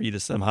it's time for you to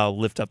somehow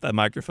lift up that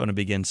microphone and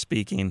begin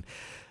speaking,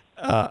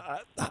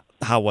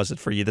 how was it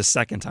for you the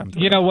second time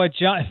through? You know what,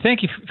 John?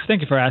 Thank you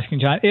for asking,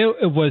 John.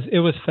 It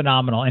was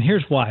phenomenal, and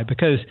here's why: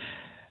 because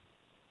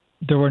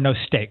there were no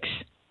stakes.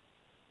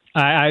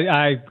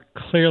 I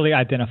clearly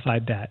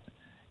identified that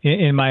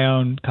in my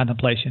own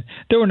contemplation.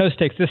 There were no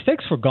stakes. The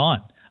stakes were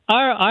gone.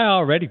 I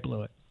already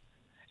blew it,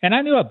 and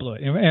I knew I blew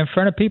it in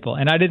front of people,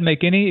 and I didn't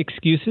make any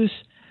excuses.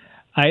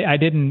 I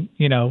didn't,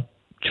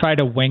 try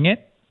to wing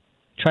it,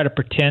 try to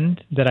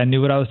pretend that I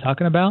knew what I was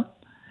talking about.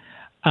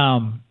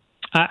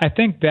 I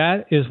think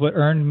that is what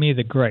earned me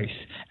the grace.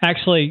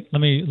 Actually, let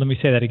me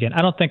say that again.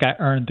 I don't think I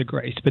earned the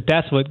grace, but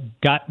that's what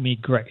got me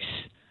grace.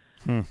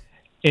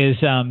 Is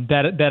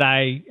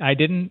that I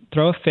didn't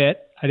throw a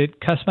fit. I didn't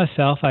cuss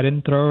myself. I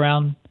didn't throw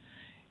around,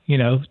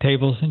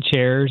 tables and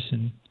chairs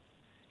and,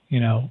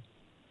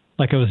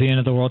 like it was the end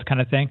of the world kind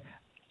of thing.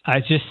 I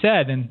just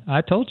said, and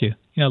I told you,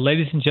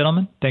 ladies and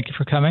gentlemen, thank you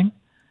for coming.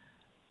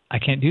 I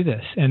can't do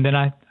this. And then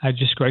I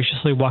just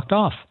graciously walked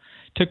off,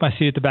 took my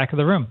seat at the back of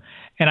the room.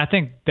 And I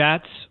think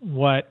that's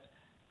what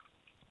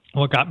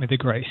got me the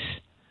grace.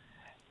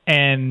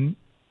 And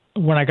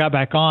when I got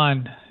back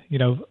on,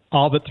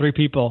 all but 3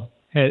 people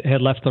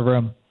had left the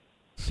room.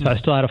 So I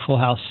still had a full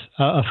house,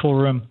 a full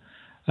room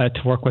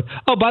to work with.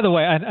 Oh, by the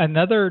way,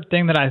 another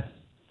thing that I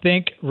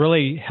think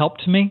really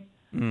helped me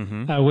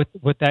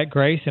with that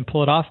grace and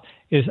pull it off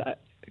is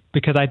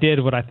because I did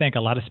what I think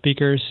a lot of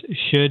speakers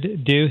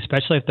should do,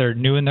 especially if they're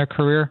new in their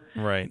career.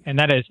 Right. And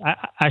that is,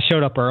 I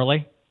showed up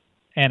early,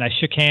 and I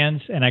shook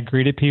hands, and I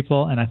greeted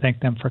people, and I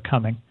thanked them for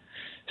coming.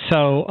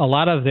 So a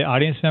lot of the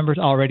audience members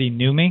already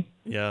knew me.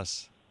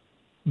 Yes.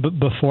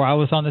 Before I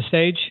was on the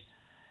stage.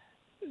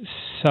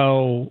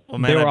 So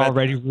they were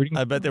already rooting.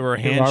 I bet there were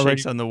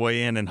handshakes on the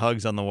way in and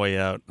hugs on the way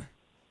out.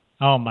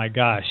 Oh, my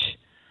gosh.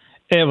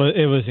 It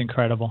was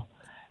incredible.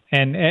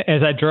 And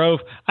as I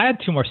drove, I had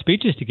 2 more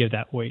speeches to give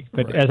that week.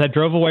 But as I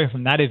drove away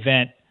from that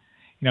event,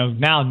 now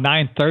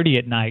 9:30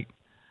 at night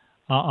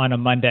on a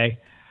Monday,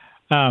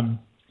 the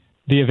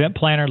event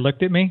planner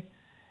looked at me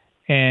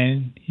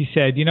and he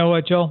said, "You know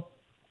what, Joel?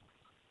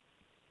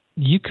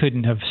 You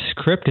couldn't have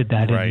scripted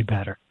that any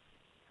better."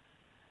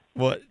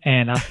 What?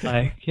 And I was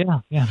like,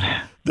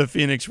 yeah. The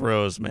Phoenix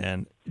Rose,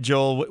 man.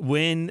 Joel,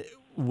 when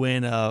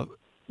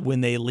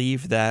they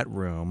leave that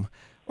room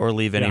or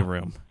leave any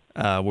room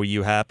where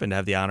you happen to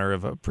have the honor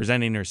of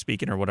presenting or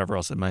speaking or whatever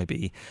else it might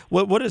be,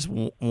 what is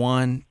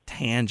one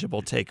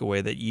tangible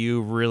takeaway that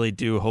you really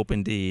do hope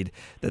indeed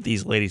that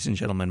these ladies and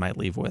gentlemen might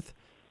leave with?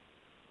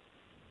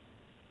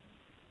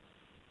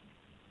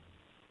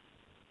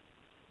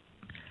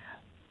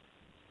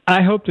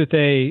 I hope that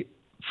they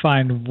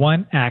find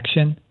one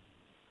action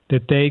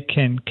that they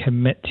can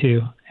commit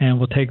to and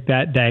will take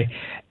that day.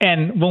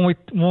 And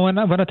when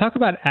I talk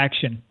about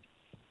action,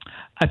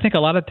 I think a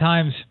lot of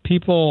times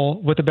people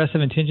with the best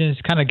of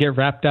intentions kind of get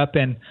wrapped up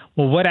in,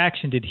 well, what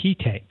action did he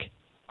take?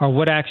 Or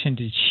what action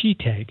did she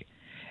take?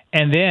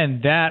 And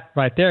then that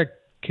right there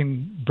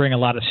can bring a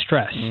lot of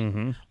stress.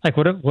 Like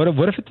what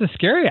if it's a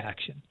scary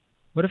action?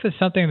 What if it's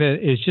something that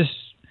is just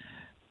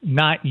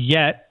not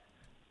yet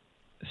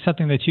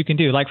something that you can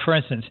do? Like, for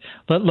instance,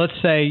 let's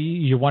say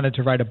you wanted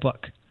to write a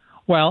book.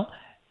 Well,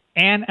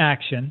 an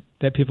action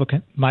that people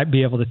might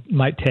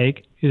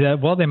take is that,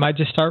 well, they might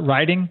just start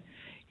writing,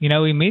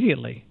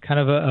 immediately, kind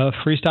of a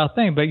freestyle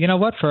thing. But you know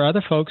what? For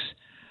other folks,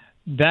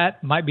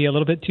 that might be a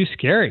little bit too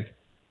scary,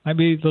 might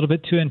be a little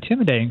bit too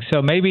intimidating.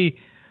 So maybe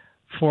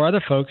for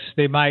other folks,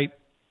 they might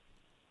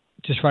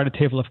just write a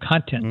table of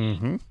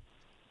contents.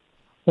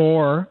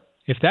 Or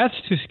if that's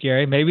too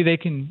scary, maybe they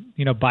can,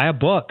 buy a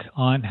book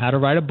on how to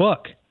write a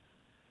book.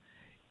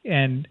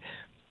 And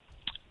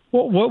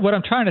what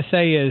I'm trying to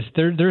say is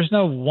there's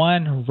no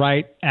one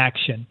right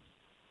action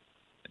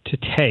to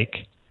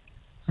take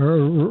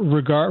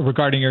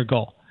regarding your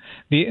goal.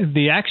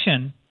 The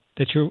action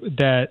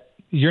that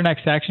your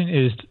next action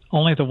is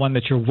only the one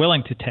that you're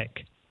willing to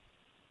take.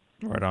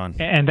 Right on.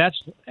 And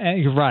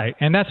you're right.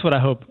 And that's what I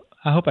hope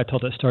I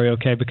told that story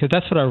okay, because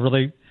that's what I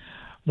really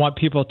want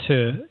people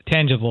to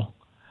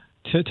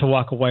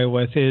walk away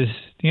with is,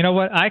 you know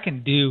what, I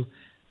can do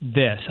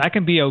this. I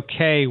can be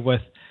okay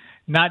with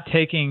not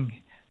taking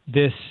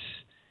this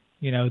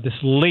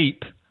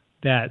leap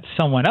that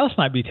someone else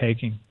might be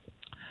taking,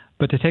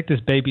 but to take this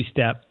baby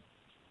step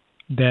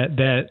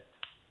that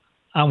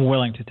I'm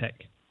willing to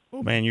take.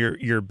 Oh man,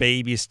 your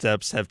baby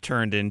steps have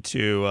turned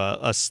into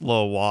a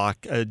slow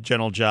walk, a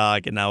gentle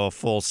jog, and now a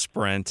full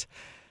sprint.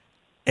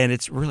 And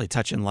it's really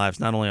touching lives,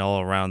 not only all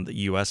around the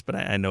U.S., but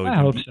I know I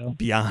hope so.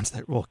 beyond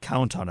that. We'll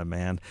count on it,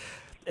 man.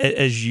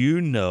 As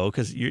you know,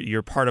 because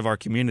you're part of our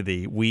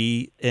community,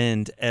 we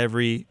end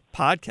every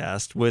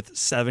podcast with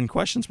 7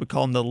 questions. We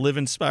call them the Live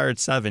Inspired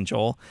 7,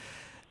 Joel.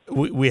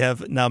 We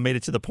have now made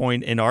it to the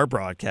point in our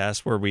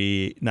broadcast where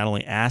we not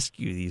only ask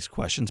you these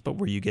questions, but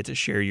where you get to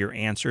share your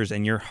answers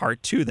and your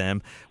heart to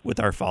them with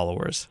our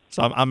followers.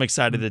 So I'm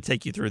excited to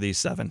take you through these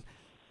 7.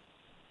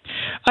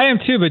 I am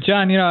too, but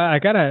John, I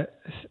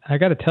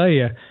gotta tell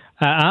you,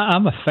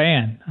 I'm a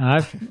fan.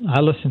 I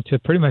listen to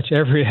pretty much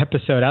every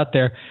episode out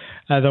there.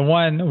 The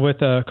one with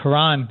the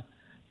Quran,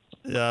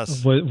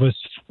 yes, was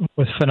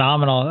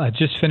phenomenal. I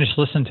just finished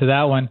listening to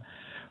that one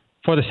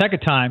for the second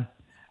time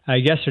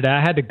yesterday.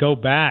 I had to go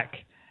back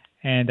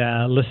and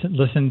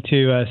listen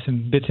to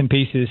some bits and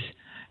pieces,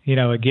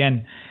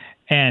 again,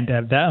 and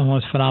that one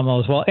was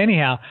phenomenal as well.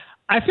 Anyhow,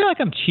 I feel like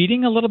I'm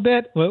cheating a little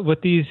bit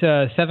with these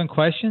 7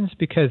 questions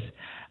because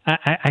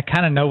I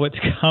kind of know what's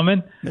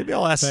coming. Maybe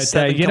I'll ask but,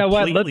 7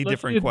 completely let's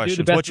different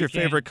questions. What's your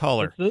favorite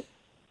color?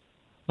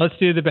 Let's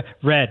do the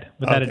red,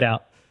 without a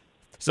doubt.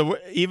 So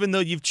even though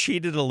you've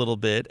cheated a little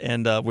bit,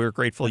 and we're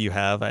grateful you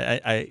have,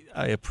 I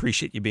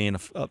appreciate you being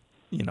a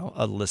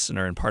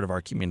listener and part of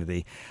our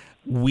community.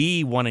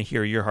 We want to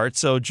hear your heart.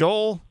 So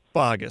Joel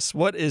Boggess,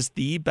 what is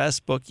the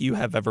best book you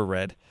have ever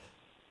read?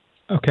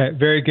 Okay,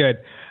 very good.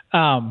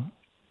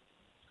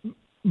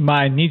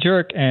 My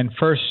knee-jerk and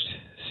first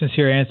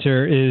sincere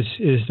answer is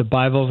the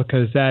Bible,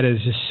 because that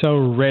is just so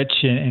rich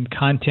in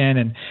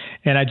content.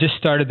 And I just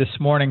started this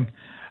morning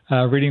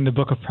reading the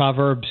book of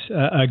Proverbs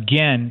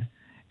again,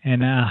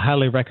 and I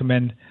highly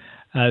recommend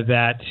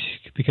that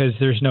because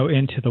there's no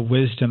end to the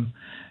wisdom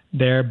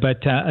there.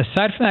 But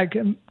aside from that,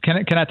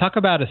 can I talk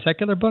about a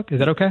secular book? Is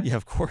that okay? Yeah,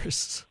 of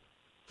course.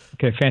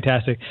 Okay,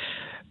 fantastic.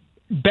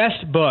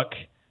 Best book,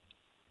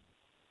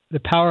 The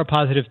Power of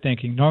Positive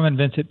Thinking, Norman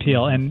Vincent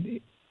Peale. And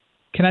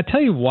can I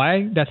tell you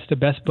why that's the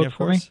best book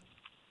for me?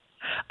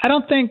 I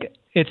don't think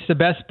it's the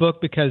best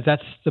book because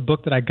that's the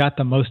book that I got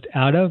the most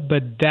out of,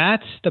 but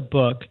that's the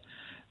book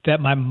that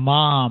my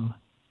mom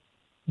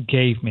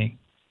gave me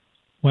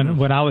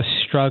when I was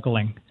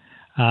struggling,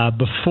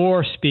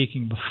 before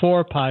speaking,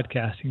 before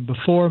podcasting,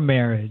 before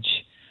marriage,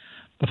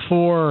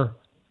 before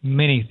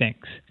many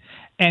things.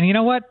 And you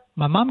know what?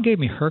 My mom gave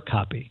me her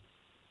copy.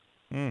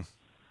 And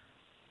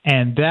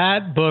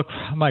that book,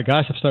 oh my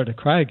gosh, I'm starting to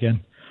cry again.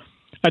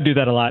 I do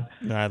that a lot.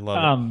 No, I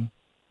love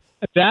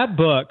it. That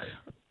book,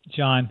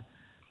 John,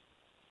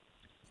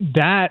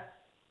 that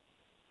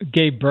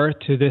gave birth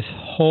to this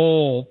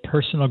whole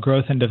personal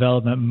growth and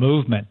development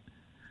movement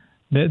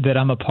that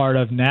I'm a part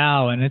of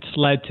now, and it's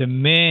led to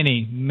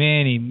many,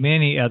 many,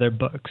 many other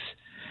books,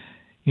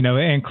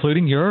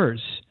 including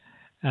yours.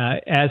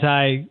 As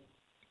I,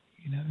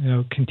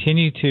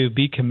 continue to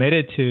be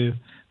committed to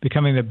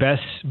becoming the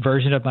best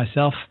version of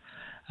myself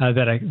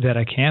that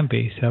I can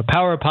be. So,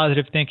 Power of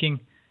Positive Thinking,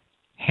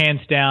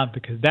 hands down,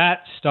 because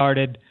that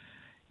started,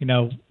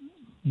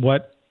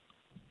 what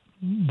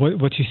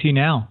you see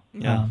now.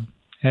 Yeah.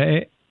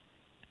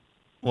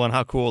 Well, and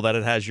how cool that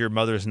it has your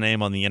mother's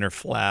name on the inner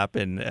flap,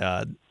 and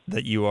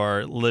that you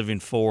are living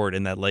forward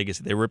in that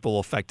legacy. The ripple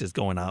effect is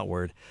going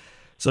outward.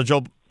 So,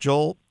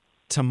 Joel,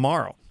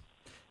 tomorrow,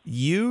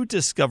 you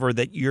discover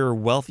that your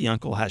wealthy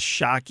uncle has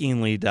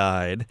shockingly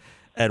died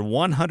at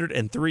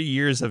 103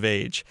 years of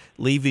age,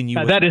 leaving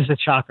you... that is a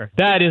shocker.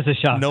 That is a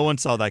shocker. No one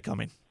saw that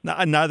coming.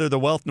 Neither the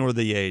wealth nor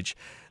the age,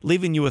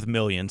 leaving you with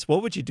millions.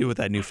 What would you do with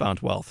that newfound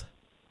wealth?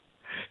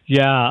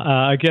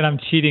 Yeah, again, I'm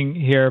cheating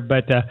here,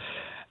 but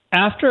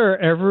after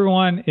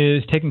everyone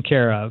is taken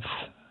care of,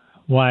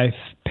 wife,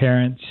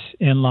 parents,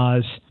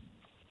 in-laws,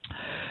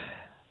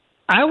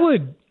 I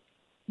would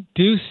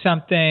do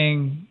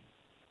something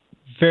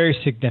very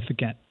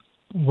significant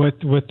with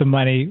the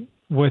money,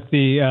 with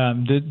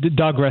the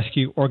dog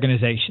rescue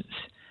organizations,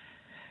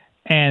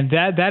 and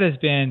that has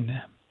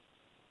been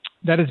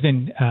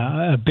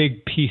a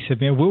big piece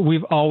of it.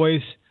 We've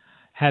always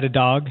had a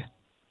dog,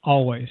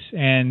 always,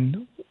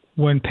 and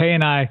when Pei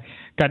and I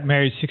got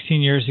married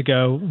 16 years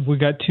ago, we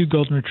got 2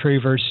 golden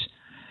retrievers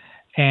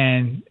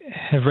and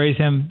have raised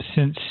them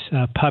since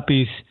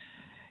puppies.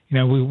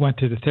 We went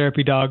through the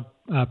therapy dog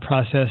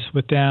process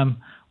with them.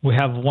 We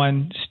have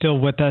one still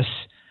with us.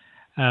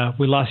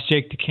 We lost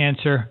Jake to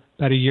cancer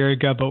about a year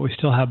ago, but we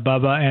still have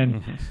Bubba.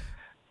 And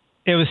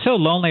it was so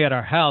lonely at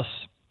our house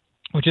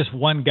with just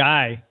one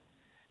guy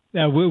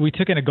that we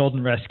took in a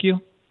golden rescue,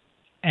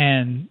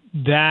 and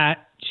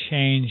that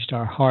changed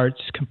our hearts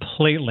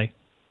completely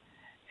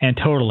and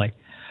totally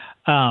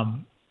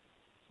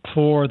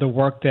for the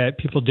work that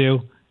people do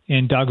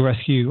in dog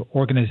rescue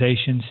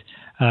organizations,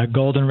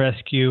 Golden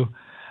Rescue,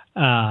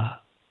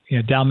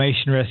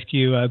 Dalmatian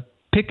Rescue,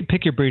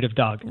 pick your breed of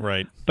dog.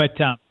 Right. But,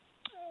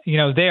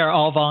 they are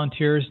all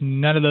volunteers.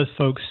 None of those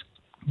folks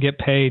get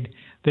paid.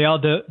 They all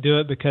do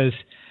it because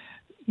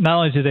not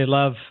only do they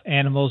love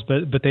animals,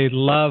 but they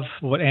love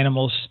what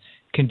animals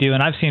can do.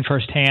 And I've seen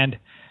firsthand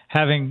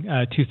having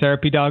 2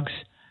 therapy dogs,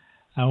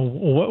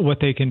 what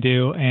they can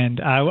do. And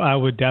I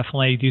would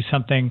definitely do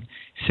something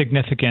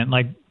significant,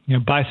 like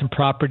buy some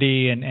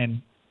property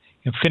and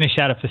finish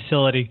out a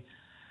facility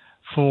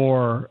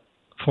for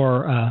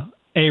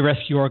a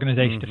rescue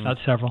organization, if not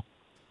several.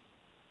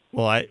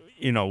 Well,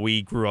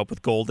 we grew up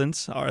with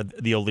Goldens,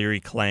 the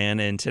O'Leary clan,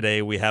 and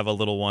today we have a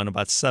little one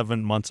about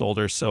 7 months old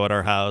or so at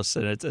our house,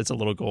 and it's a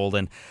little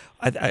golden.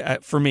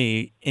 For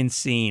me, in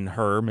seeing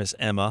her, Miss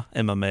Emma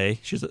May,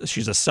 she's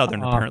a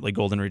Southern, apparently,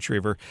 golden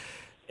retriever.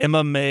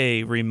 Emma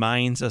May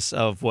reminds us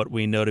of what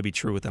we know to be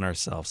true within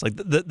ourselves. Like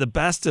the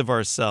best of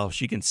ourselves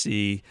you can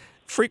see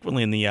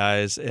frequently in the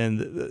eyes, and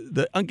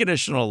the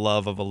unconditional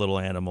love of a little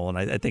animal. And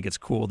I think it's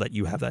cool that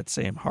you have that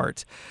same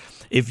heart.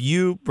 If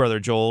you, Brother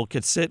Joel,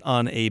 could sit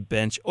on a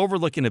bench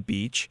overlooking a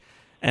beach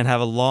and have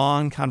a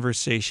long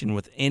conversation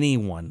with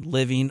anyone,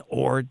 living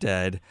or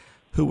dead,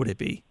 who would it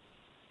be?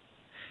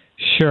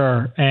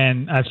 Sure.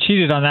 And I've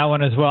cheated on that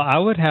one as well. I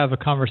would have a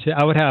conversation.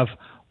 I would have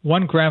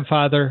one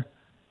grandfather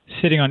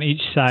sitting on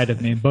each side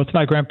of me. Both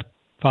my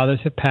grandfathers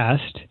have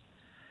passed,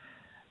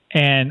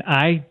 and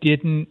I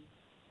didn't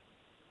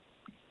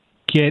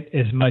get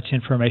as much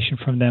information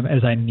from them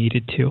as I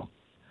needed to.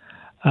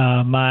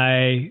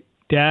 My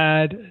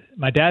dad's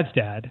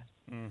dad,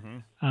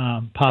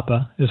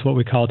 Papa is what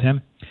we called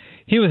him.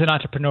 He was an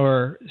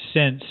entrepreneur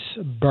since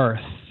birth.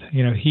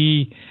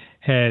 He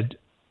had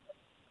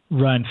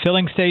run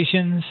filling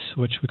stations,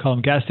 which we call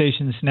them gas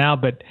stations now,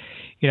 but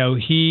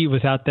he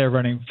was out there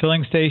running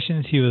filling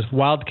stations. He was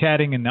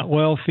wildcatting in the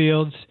oil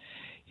fields.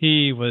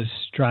 He was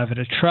driving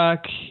a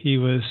truck. He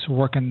was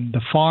working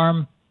the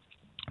farm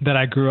that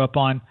I grew up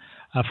on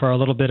for a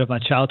little bit of my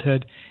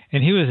childhood.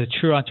 And he was a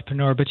true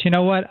entrepreneur. But you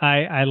know what?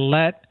 I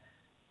let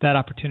that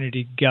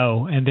opportunity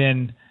go. And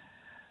then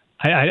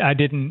I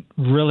didn't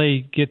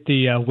really get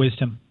the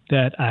wisdom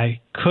that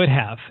I could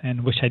have,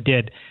 and which I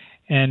did.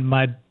 And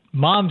my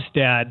mom's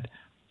dad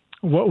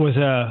was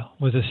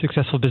a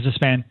successful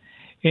businessman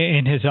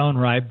in his own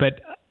right,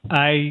 but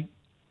I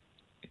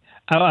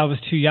was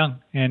too young,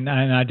 and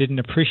I didn't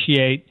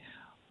appreciate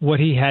what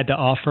he had to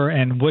offer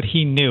and what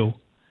he knew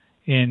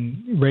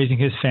in raising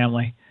his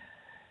family.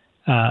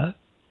 So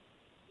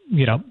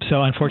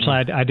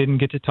unfortunately, I didn't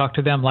get to talk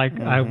to them like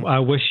I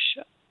wish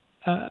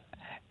a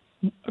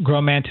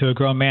grown man to a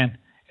grown man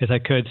as I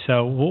could.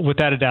 So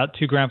without a doubt,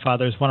 2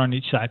 grandfathers, one on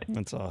each side.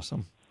 That's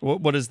awesome.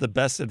 What is the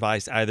best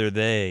advice either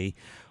they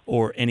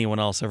or anyone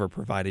else ever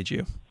provided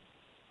you?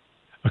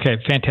 Okay,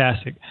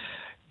 fantastic.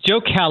 Joe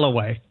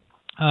Calloway,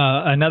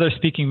 another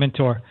speaking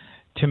mentor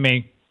to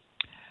me,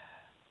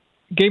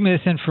 gave me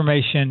this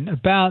information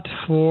about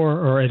 4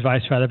 or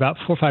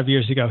 5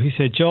 years ago. He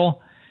said,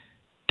 Joel,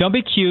 don't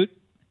be cute,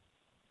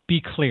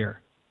 be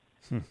clear.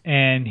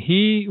 And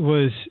he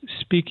was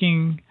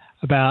speaking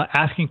about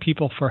asking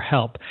people for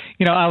help.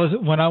 When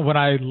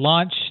I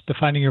launched the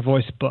Finding Your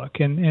Voice book,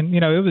 and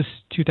it was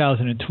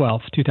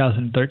 2012,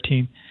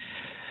 2013.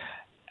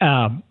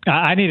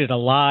 I needed a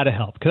lot of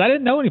help because I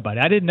didn't know anybody.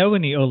 I didn't know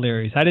any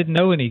O'Learys. I didn't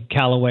know any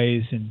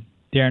Callaways and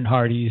Darren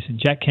Hardys and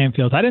Jack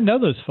Canfields. I didn't know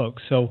those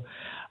folks. So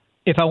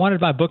if I wanted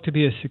my book to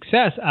be a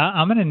success,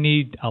 I'm going to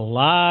need a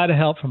lot of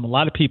help from a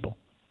lot of people.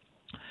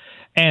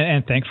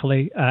 And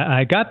thankfully,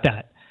 I got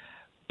that.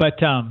 But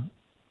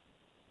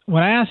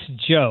when I asked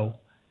Joe,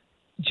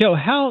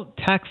 how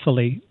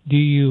tactfully do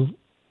you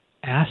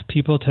ask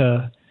people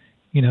to,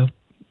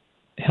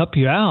 help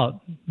you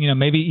out?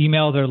 Maybe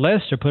email their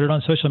list or put it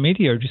on social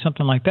media or do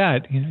something like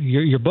that.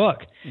 Your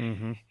book.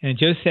 Mm-hmm. And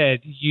Joe said,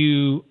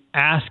 you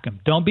ask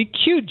them. Don't be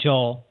cute,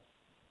 Joel.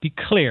 Be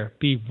clear.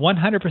 Be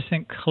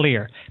 100%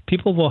 clear.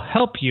 People will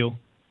help you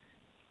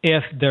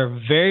if they're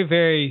very,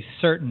 very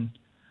certain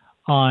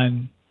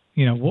on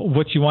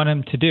what you want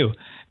them to do.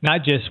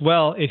 Not just,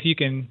 if you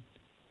can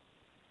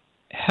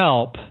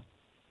help,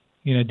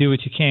 do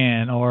what you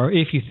can, or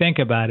if you think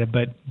about it,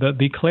 but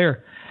be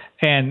clear.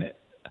 And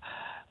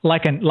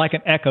like an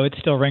echo, it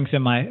still rings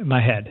in my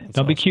head. That's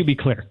Don't awesome. Be cute, be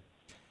clear.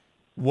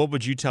 What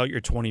would you tell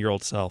your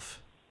 20-year-old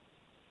self?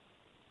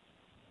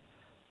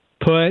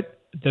 Put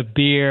the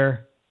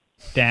beer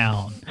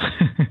down.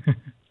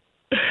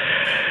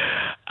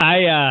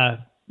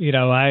 I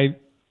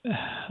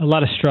a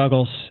lot of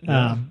struggles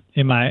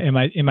in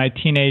my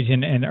teenage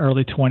and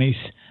early 20s,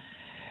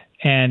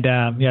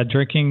 and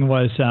drinking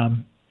was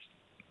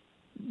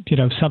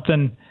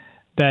something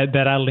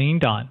that I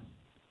leaned on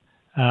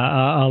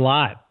a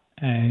lot.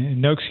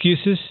 No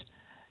excuses.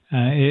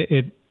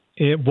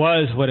 It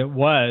was what it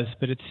was,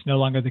 but it's no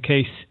longer the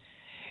case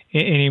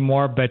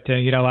anymore. But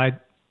I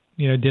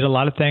did a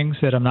lot of things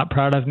that I'm not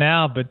proud of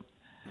now, but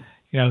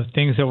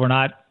things that were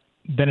not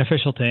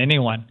beneficial to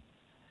anyone.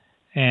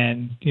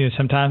 And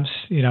sometimes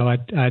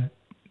I'd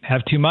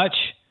have too much,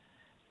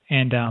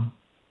 and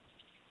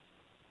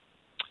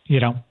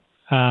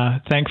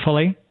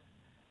thankfully.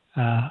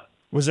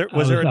 Was there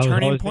a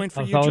turning point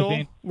for you,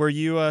 Joel, where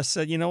you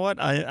said, you know what,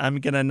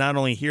 I'm going to not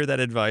only hear that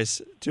advice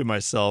to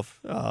myself,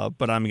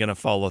 but I'm going to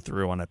follow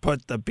through on it.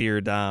 Put the beer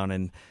down.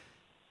 And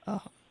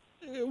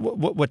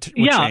what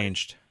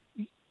changed?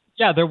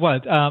 Yeah, there was.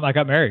 I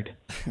got married,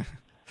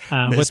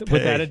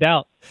 without a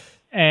doubt.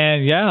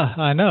 And yeah,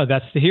 I know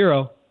that's the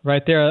hero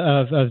right there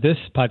of this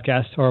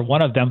podcast, or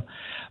one of them.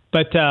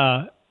 But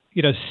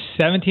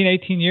 17,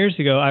 18 years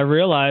ago, I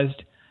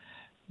realized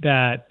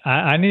that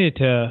I needed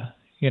to,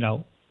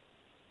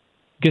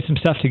 get some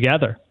stuff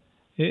together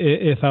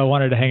if I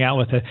wanted to hang out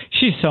with her.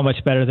 She's so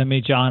much better than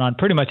me, John, on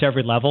pretty much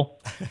every level.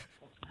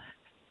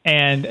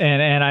 And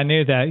I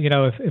knew that,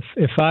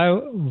 if I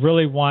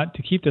really want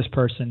to keep this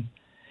person,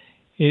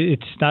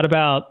 it's not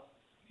about,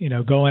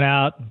 going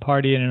out and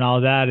partying and all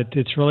that.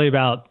 It's really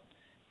about,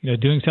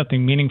 doing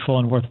something meaningful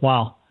and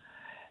worthwhile.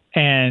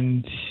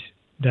 And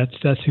that's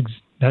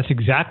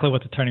exactly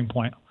what the turning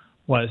point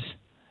was,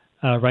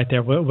 right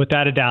there,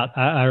 without a doubt.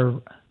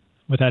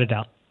 Without a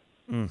doubt.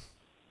 Mm.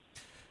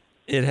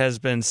 It has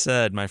been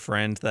said, my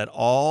friend, that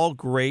all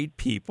great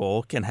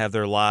people can have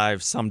their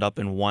lives summed up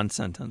in one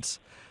sentence.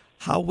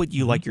 How would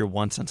you like your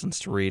one sentence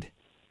to read?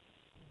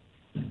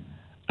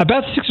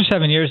 About 6 or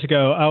 7 years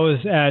ago, I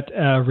was at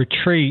a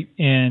retreat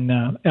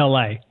in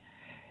L.A.,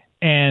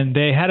 and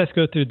they had us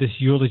go through this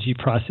eulogy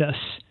process.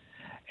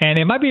 And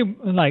it might be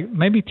like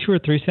maybe 2 or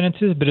 3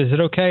 sentences, but is it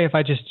okay if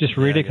I just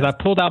read it? Because I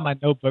pulled out my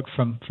notebook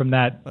from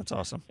that. That's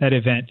awesome. That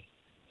event.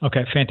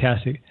 Okay,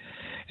 fantastic.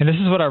 And this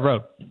is what I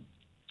wrote.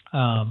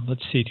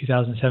 Let's see,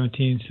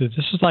 2017. So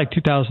this was like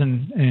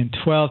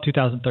 2012,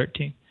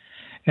 2013.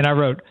 And I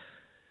wrote,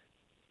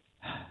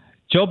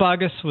 Joel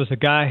Boggess was a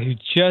guy who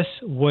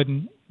just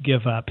wouldn't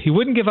give up. He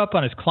wouldn't give up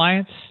on his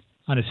clients,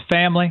 on his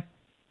family,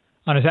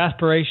 on his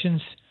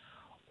aspirations,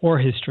 or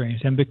his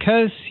dreams. And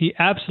because he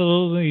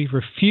absolutely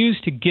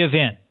refused to give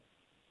in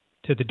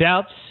to the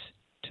doubts,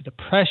 to the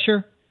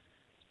pressure,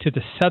 to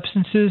the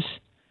substances,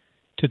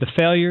 to the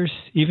failures,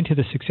 even to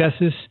the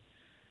successes,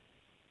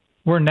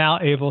 we're now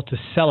able to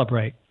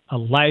celebrate a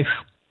life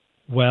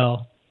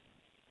well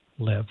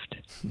lived.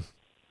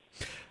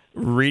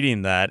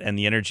 Reading that and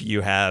the energy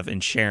you have in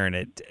sharing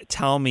it,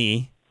 tell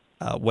me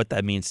what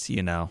that means to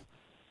you now.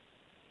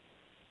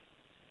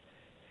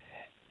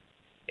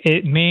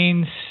 It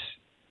means...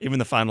 Even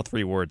the final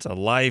 3 words, a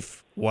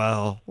life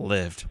well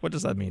lived. What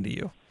does that mean to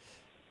you?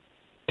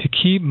 To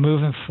keep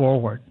moving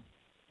forward.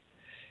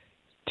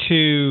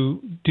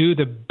 To do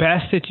the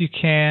best that you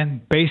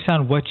can based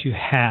on what you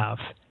have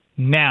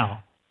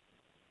now.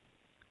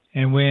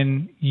 And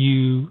when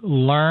you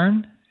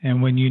learn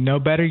and when you know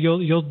better,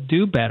 you'll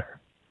do better.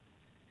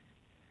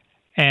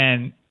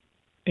 And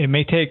it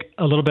may take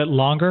a little bit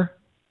longer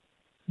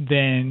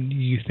than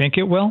you think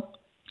it will,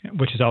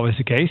 which is always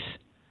the case.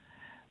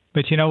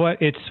 But you know what?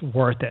 It's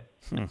worth it.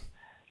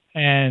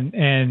 And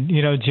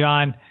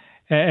John,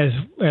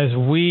 as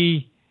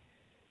we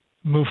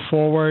move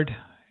forward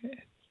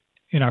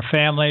in our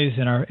families,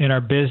 in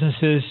our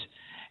businesses,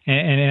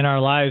 and in our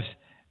lives,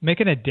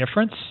 making a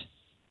difference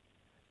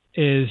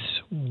is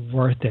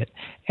worth it.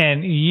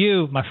 And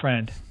you, my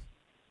friend,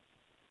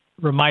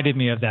 reminded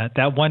me of that.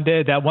 That one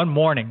day, that one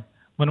morning,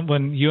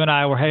 when you and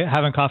I were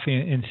having coffee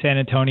in San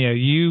Antonio,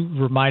 you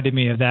reminded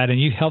me of that, and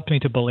you helped me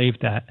to believe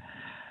that.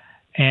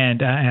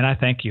 And I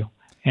thank you.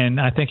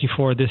 And I thank you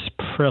for this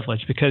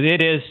privilege, because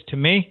it is, to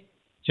me,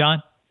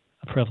 John,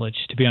 a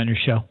privilege to be on your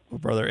show. Well,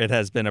 brother, it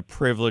has been a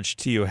privilege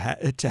to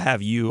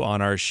have you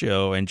on our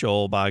show. And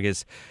Joel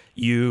Boggess,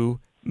 you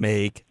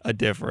make a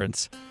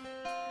difference.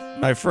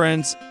 My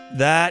friends,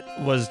 that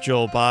was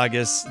Joel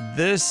Boggess.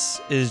 This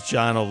is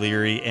John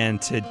O'Leary,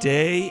 and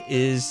today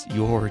is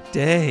your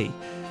day.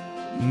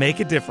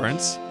 Make a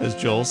difference, as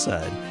Joel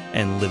said,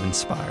 and live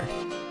inspired.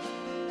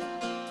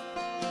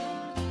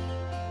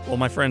 Well,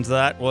 my friends,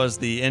 that was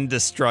the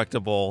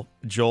indestructible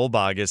Joel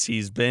Boggess.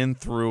 He's been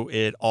through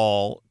it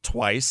all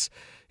twice.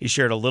 He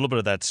shared a little bit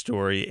of that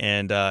story,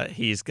 and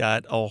he's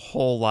got a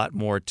whole lot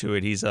more to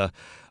it. He's a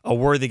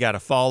worthy guy to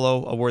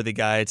follow, a worthy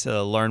guy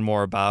to learn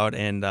more about,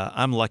 and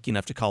I'm lucky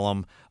enough to call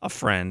him a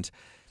friend.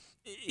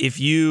 If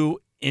you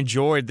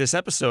enjoyed this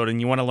episode and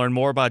you want to learn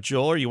more about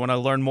Joel, or you want to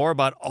learn more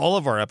about all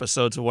of our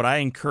episodes, what I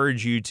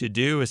encourage you to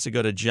do is to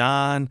go to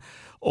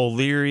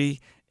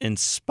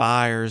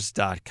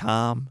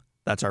JohnO'LearyInspires.com.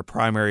 That's our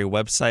primary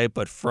website,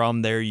 but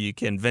from there you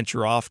can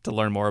venture off to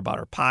learn more about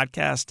our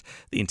podcast,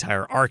 the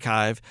entire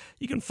archive.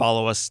 You can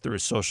follow us through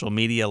social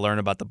media, learn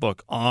about the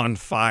book On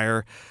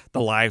Fire, the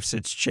lives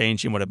it's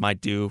changing, what it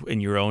might do in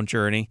your own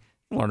journey.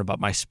 Learn about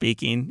my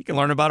speaking. You can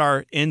learn about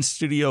our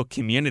in-studio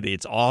community.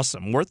 It's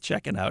awesome, worth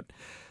checking out.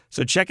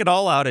 So check it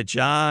all out at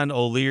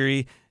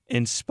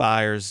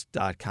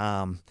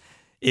JohnO'LearyInspires.com.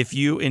 If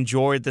you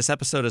enjoyed this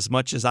episode as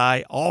much as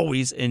I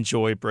always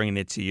enjoy bringing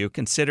it to you,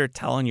 consider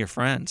telling your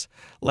friends.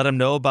 Let them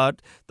know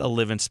about the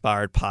Live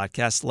Inspired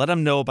podcast. Let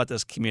them know about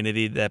this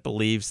community that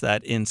believes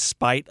that in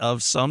spite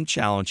of some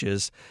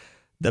challenges,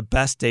 the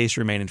best days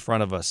remain in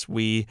front of us.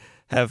 We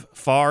have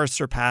far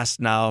surpassed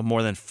now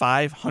more than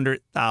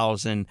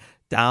 500,000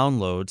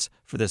 downloads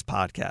for this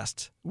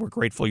podcast. We're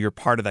grateful you're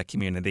part of that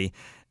community,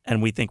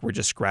 and we think we're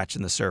just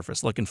scratching the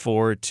surface. Looking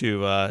forward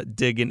to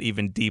digging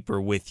even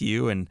deeper with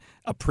you, and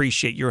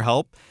appreciate your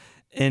help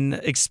in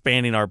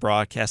expanding our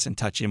broadcast and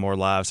touching more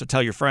lives. So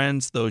tell your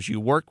friends, those you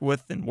work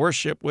with and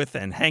worship with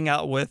and hang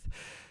out with,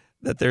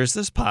 that there's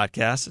this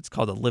podcast. It's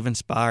called the Live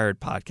Inspired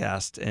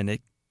Podcast, and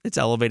it's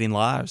elevating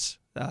lives.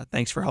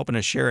 Thanks for helping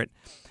us share it.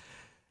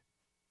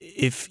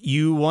 If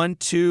you want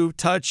to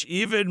touch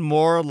even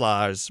more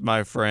lives,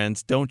 my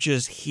friends, don't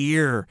just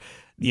hear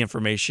the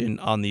information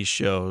on these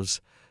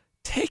shows.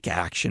 Take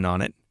action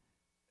on it.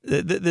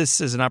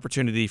 This is an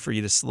opportunity for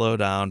you to slow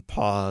down,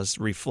 pause,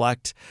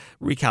 reflect,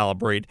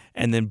 recalibrate,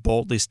 and then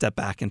boldly step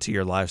back into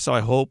your life. So I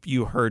hope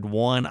you heard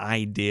one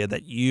idea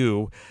that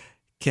you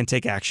can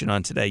take action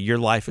on today. Your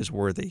life is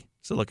worthy.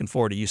 So looking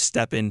forward to you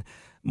stepping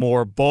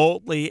more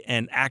boldly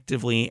and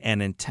actively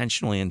and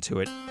intentionally into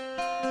it.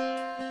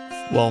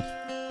 Well,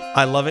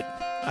 I love it.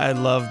 I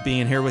love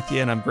being here with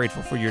you, and I'm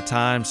grateful for your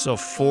time. So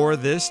for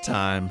this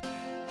time,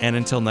 and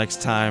until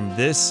next time,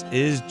 this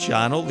is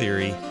John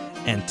O'Leary,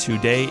 and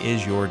today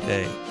is your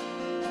day.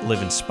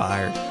 Live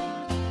inspired.